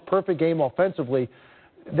an almost perfect game offensively.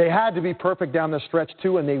 They had to be perfect down the stretch,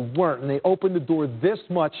 too, and they weren't. And they opened the door this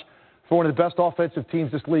much for one of the best offensive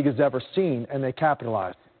teams this league has ever seen, and they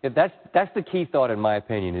capitalized. That's the key thought, in my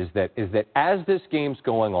opinion, is that as this game's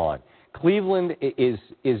going on, Cleveland is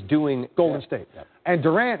doing Golden State. Yeah. And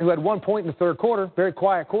Durant, who had 1 point in the third quarter, very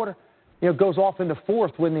quiet quarter, goes off in the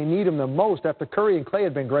fourth when they need him the most. After Curry and Clay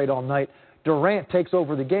had been great all night, Durant takes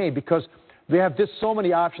over the game because they have just so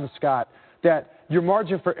many options, Scott, that your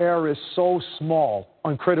margin for error is so small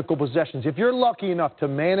on critical possessions. If you're lucky enough to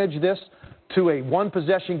manage this to a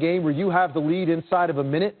one-possession game where you have the lead inside of a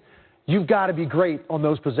minute, you've got to be great on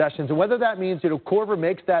those possessions. And whether that means, Korver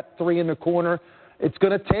makes that three in the corner, it's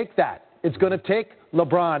going to take that. It's going to take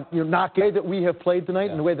LeBron, not the way that we have played tonight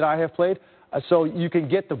and the way that I have played, so you can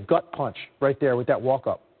get the gut punch right there with that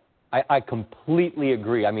walk-up. I completely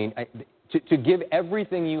agree. I mean, to give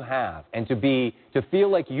everything you have and to feel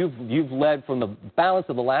like you've led from the balance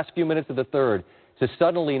of the last few minutes of the third to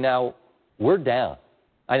suddenly now we're down.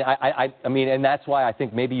 I mean, and that's why I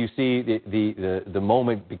think maybe you see the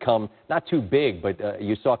moment become not too big, but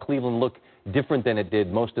you saw Cleveland look different than it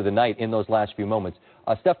did most of the night in those last few moments.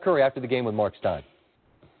 Steph Curry after the game with Mark Stein.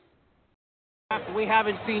 We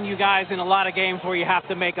haven't seen you guys in a lot of games where you have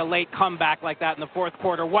to make a late comeback like that in the fourth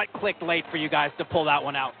quarter. What clicked late for you guys to pull that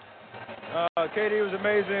one out? KD was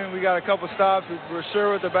amazing. We got a couple stops. We were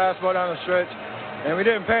sure with the basketball down the stretch, and we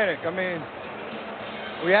didn't panic. I mean,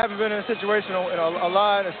 we haven't been in a situation a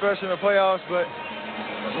lot, especially in the playoffs, but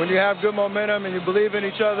when you have good momentum and you believe in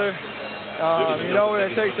each other, you know what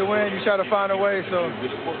it takes to win, you try to find a way. So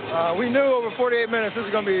we knew over 48 minutes this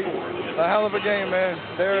was going to be a hell of a game, man.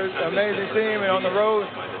 They're an amazing team, and on the road,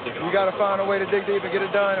 you got to find a way to dig deep and get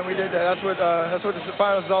it done, and we did that. That's what the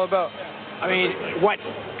finals is all about. I mean, what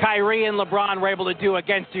Kyrie and LeBron were able to do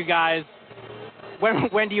against you guys,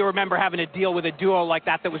 when do you remember having to deal with a duo like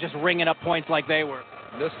that was just ringing up points like they were?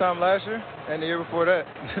 This time last year and the year before that.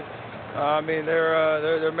 I mean,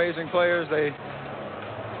 they're amazing players. They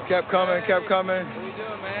kept coming. What are you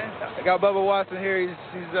doing, man? I got Bubba Watson here.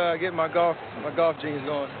 He's getting my golf jeans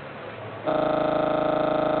going.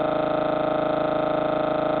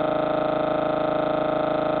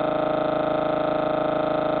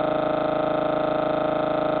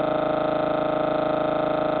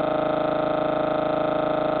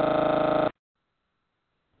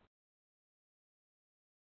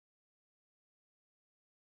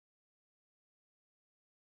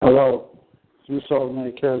 Hello, this is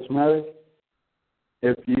Night Charismatic.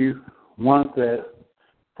 If you want that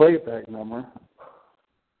playback number,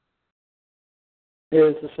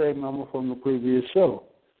 it's the same number from the previous show.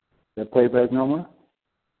 That playback number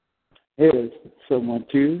is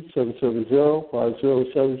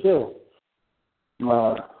 712-770-5070.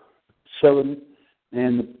 7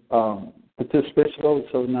 and participation code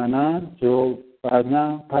is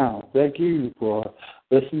 799-059 #. Thank you for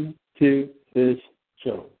listening to this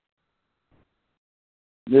show.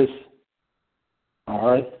 All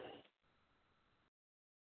right.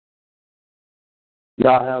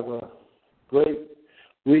 Y'all have a great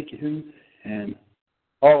weekend and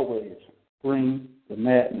always bring the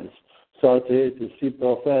madness. Start to hit the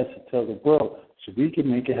seatbelt fast and tell the world so we can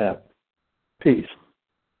make it happen. Peace.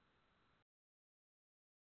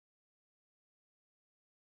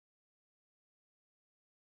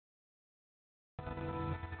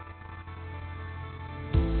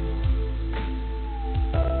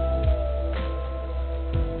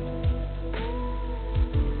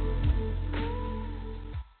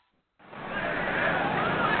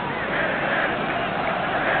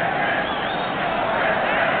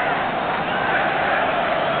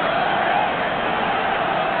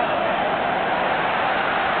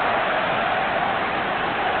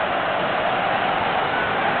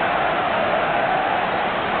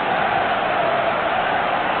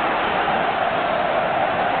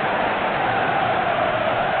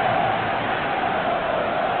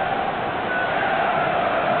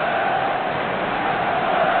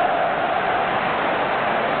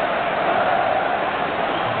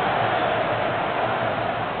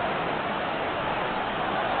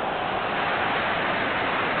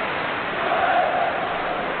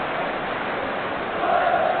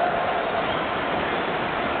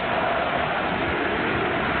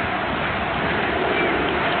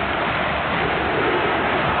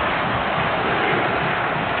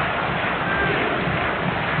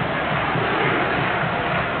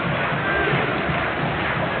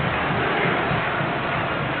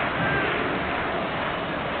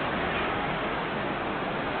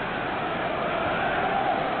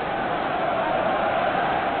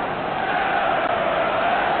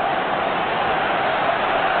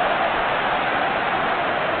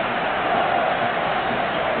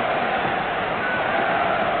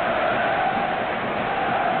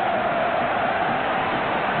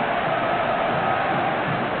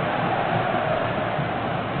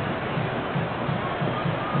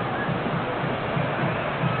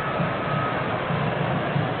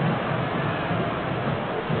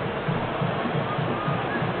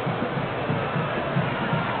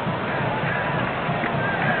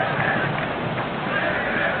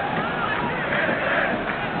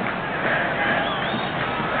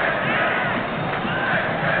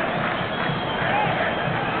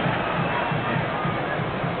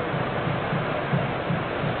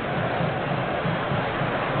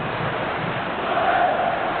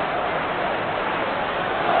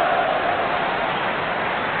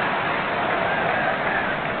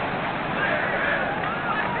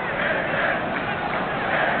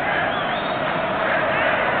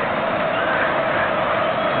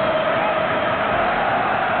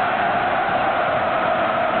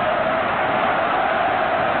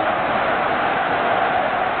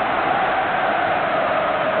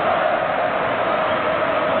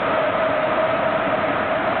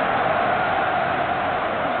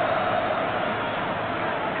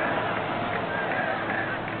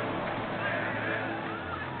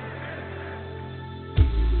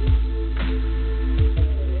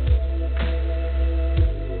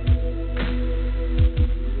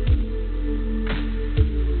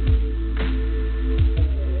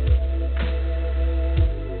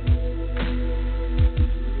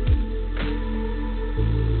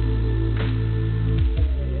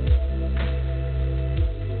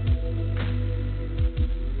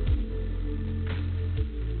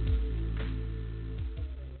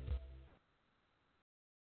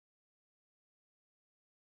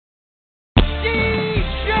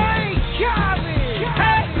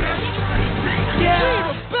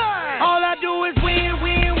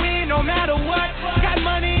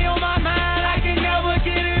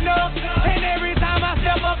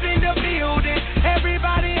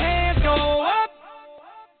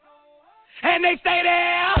 And they stay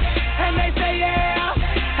there, and they say yeah,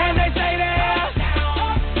 and they say there.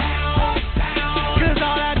 Cause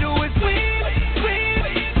all I do is win, win,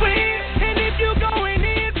 win. And if you going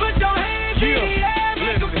in, put your hands in the air,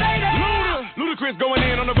 make them say that. Ludacris going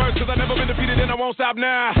in on the verse, cause I never been defeated and I won't stop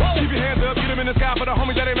now. Keep your hands up, get them in the sky for the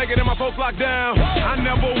homies that ain't making it and my folks locked down. I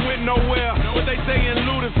never went nowhere, but they saying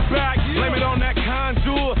Luda's back. Blame it on that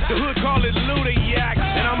contour.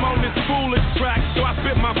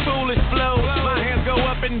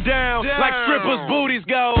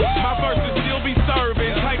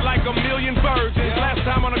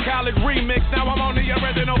 Funkadelic remix. Now I'm on the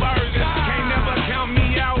original version. Can't never count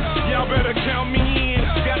me out. Y'all better count me in.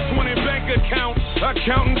 Got 20 bank accounts.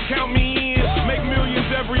 Accountants count me in. Make millions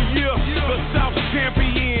every year. The South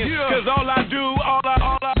champion. Cause all I do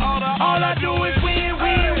is win,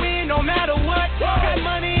 win, win. No matter what. Got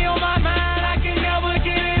money on my mind. I can never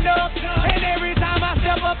get enough. And every time I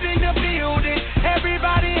step up in the building,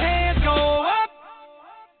 everybody hands go up.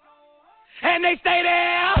 And they stay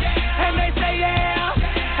there. And they say yeah.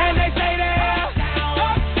 And they stay there.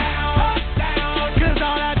 Up, down. Cause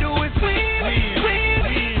all I do is win,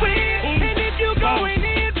 win, win. And if you going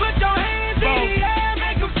in, put your hands in the air.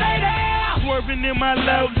 Make them stay there. Swerving in my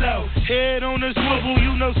low. Head on a swivel,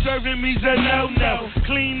 you know serving me's a no-no.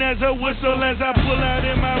 Clean as a whistle as I pull out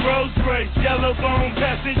in my Rolls Royce. Yellow bone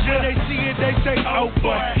passenger, they see it, they say, oh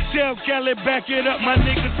boy. Tell Cali, back it up, my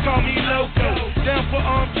niggas call me loco. Down for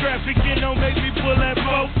armed traffic, you know, make me pull that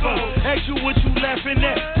fofo. Ask you what you laughing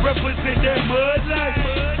at, represent that mud life.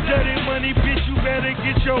 Dirty money, bitch, you better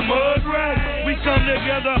get your mud right. We come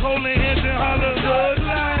together holding hands and holler hood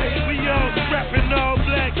life. We all strapping all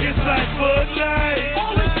black, it's like Bud Light.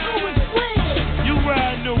 All we do is win. You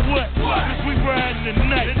riding or what? Cause we riding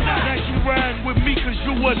tonight. Now you riding with me cause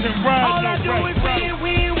you wasn't riding. All I do is win,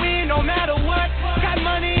 win, win, no matter what. Got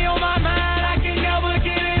money on my mind, I can never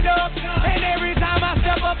get it up. And every time I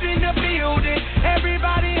step up in the building,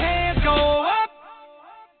 everybody hands go up.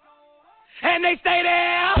 And they stay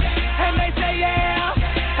there. And they say yeah.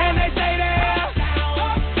 And they stay there.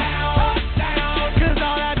 Cause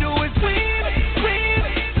all I do is win, win,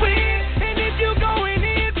 win. And if you going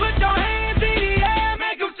in, put your hands in the air,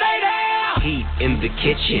 make them stay there. Heat in the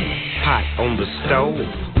kitchen, hot on the stove,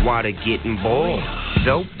 water getting boiled,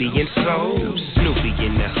 dope being sold, Snoopy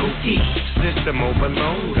in the hookie, system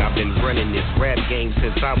overload. I've been running this rap game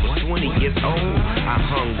since I was 20 years old. I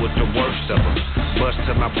hung with the worst of them, bust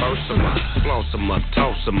till I burst them up, floss them up,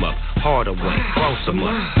 toss them up, harder work, cross them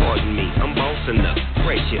up. Pardon me, I'm bossing up,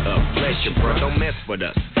 brace you up, bless you, bro, don't mess with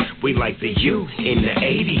us. We like the U in the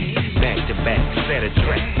 80s, back to back, set a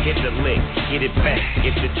track, hit the lick, get it back,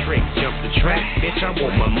 get the trick, jump the track, bitch, I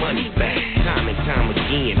want my money back, time and time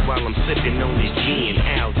again, while I'm sipping on this gin.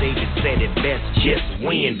 Al Davis said it best, just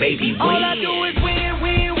win, baby, win. All I do is win,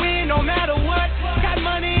 win, win, no matter what. Got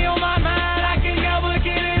money on my mind, I can never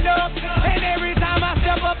get it up. And every time I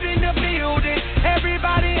step up in the building,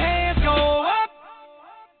 everybody hands go up.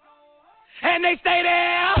 And they stay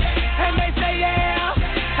there, and they say yeah,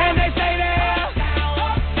 and they stay there.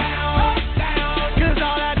 Cause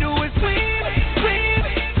all I do is win, win,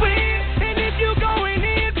 win. And if you going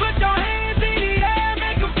in, put your hands in the air,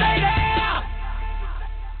 make them stay there.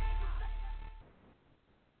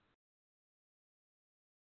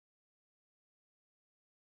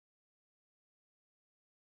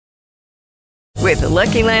 With the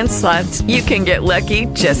Lucky Land Slots, you can get lucky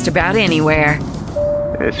just about anywhere.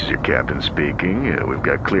 This is your captain speaking. We've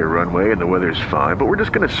got clear runway and the weather's fine, but we're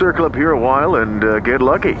just going to circle up here a while and get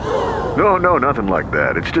lucky. No, nothing like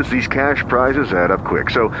that. It's just these cash prizes add up quick.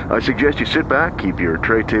 So I suggest you sit back, keep your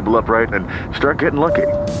tray table upright, and start getting lucky.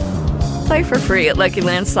 Play for free at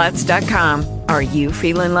LuckyLandSlots.com. Are you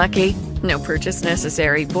feeling lucky? No purchase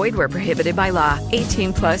necessary. Void where prohibited by law.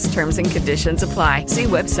 18+ terms and conditions apply. See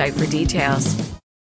website for details.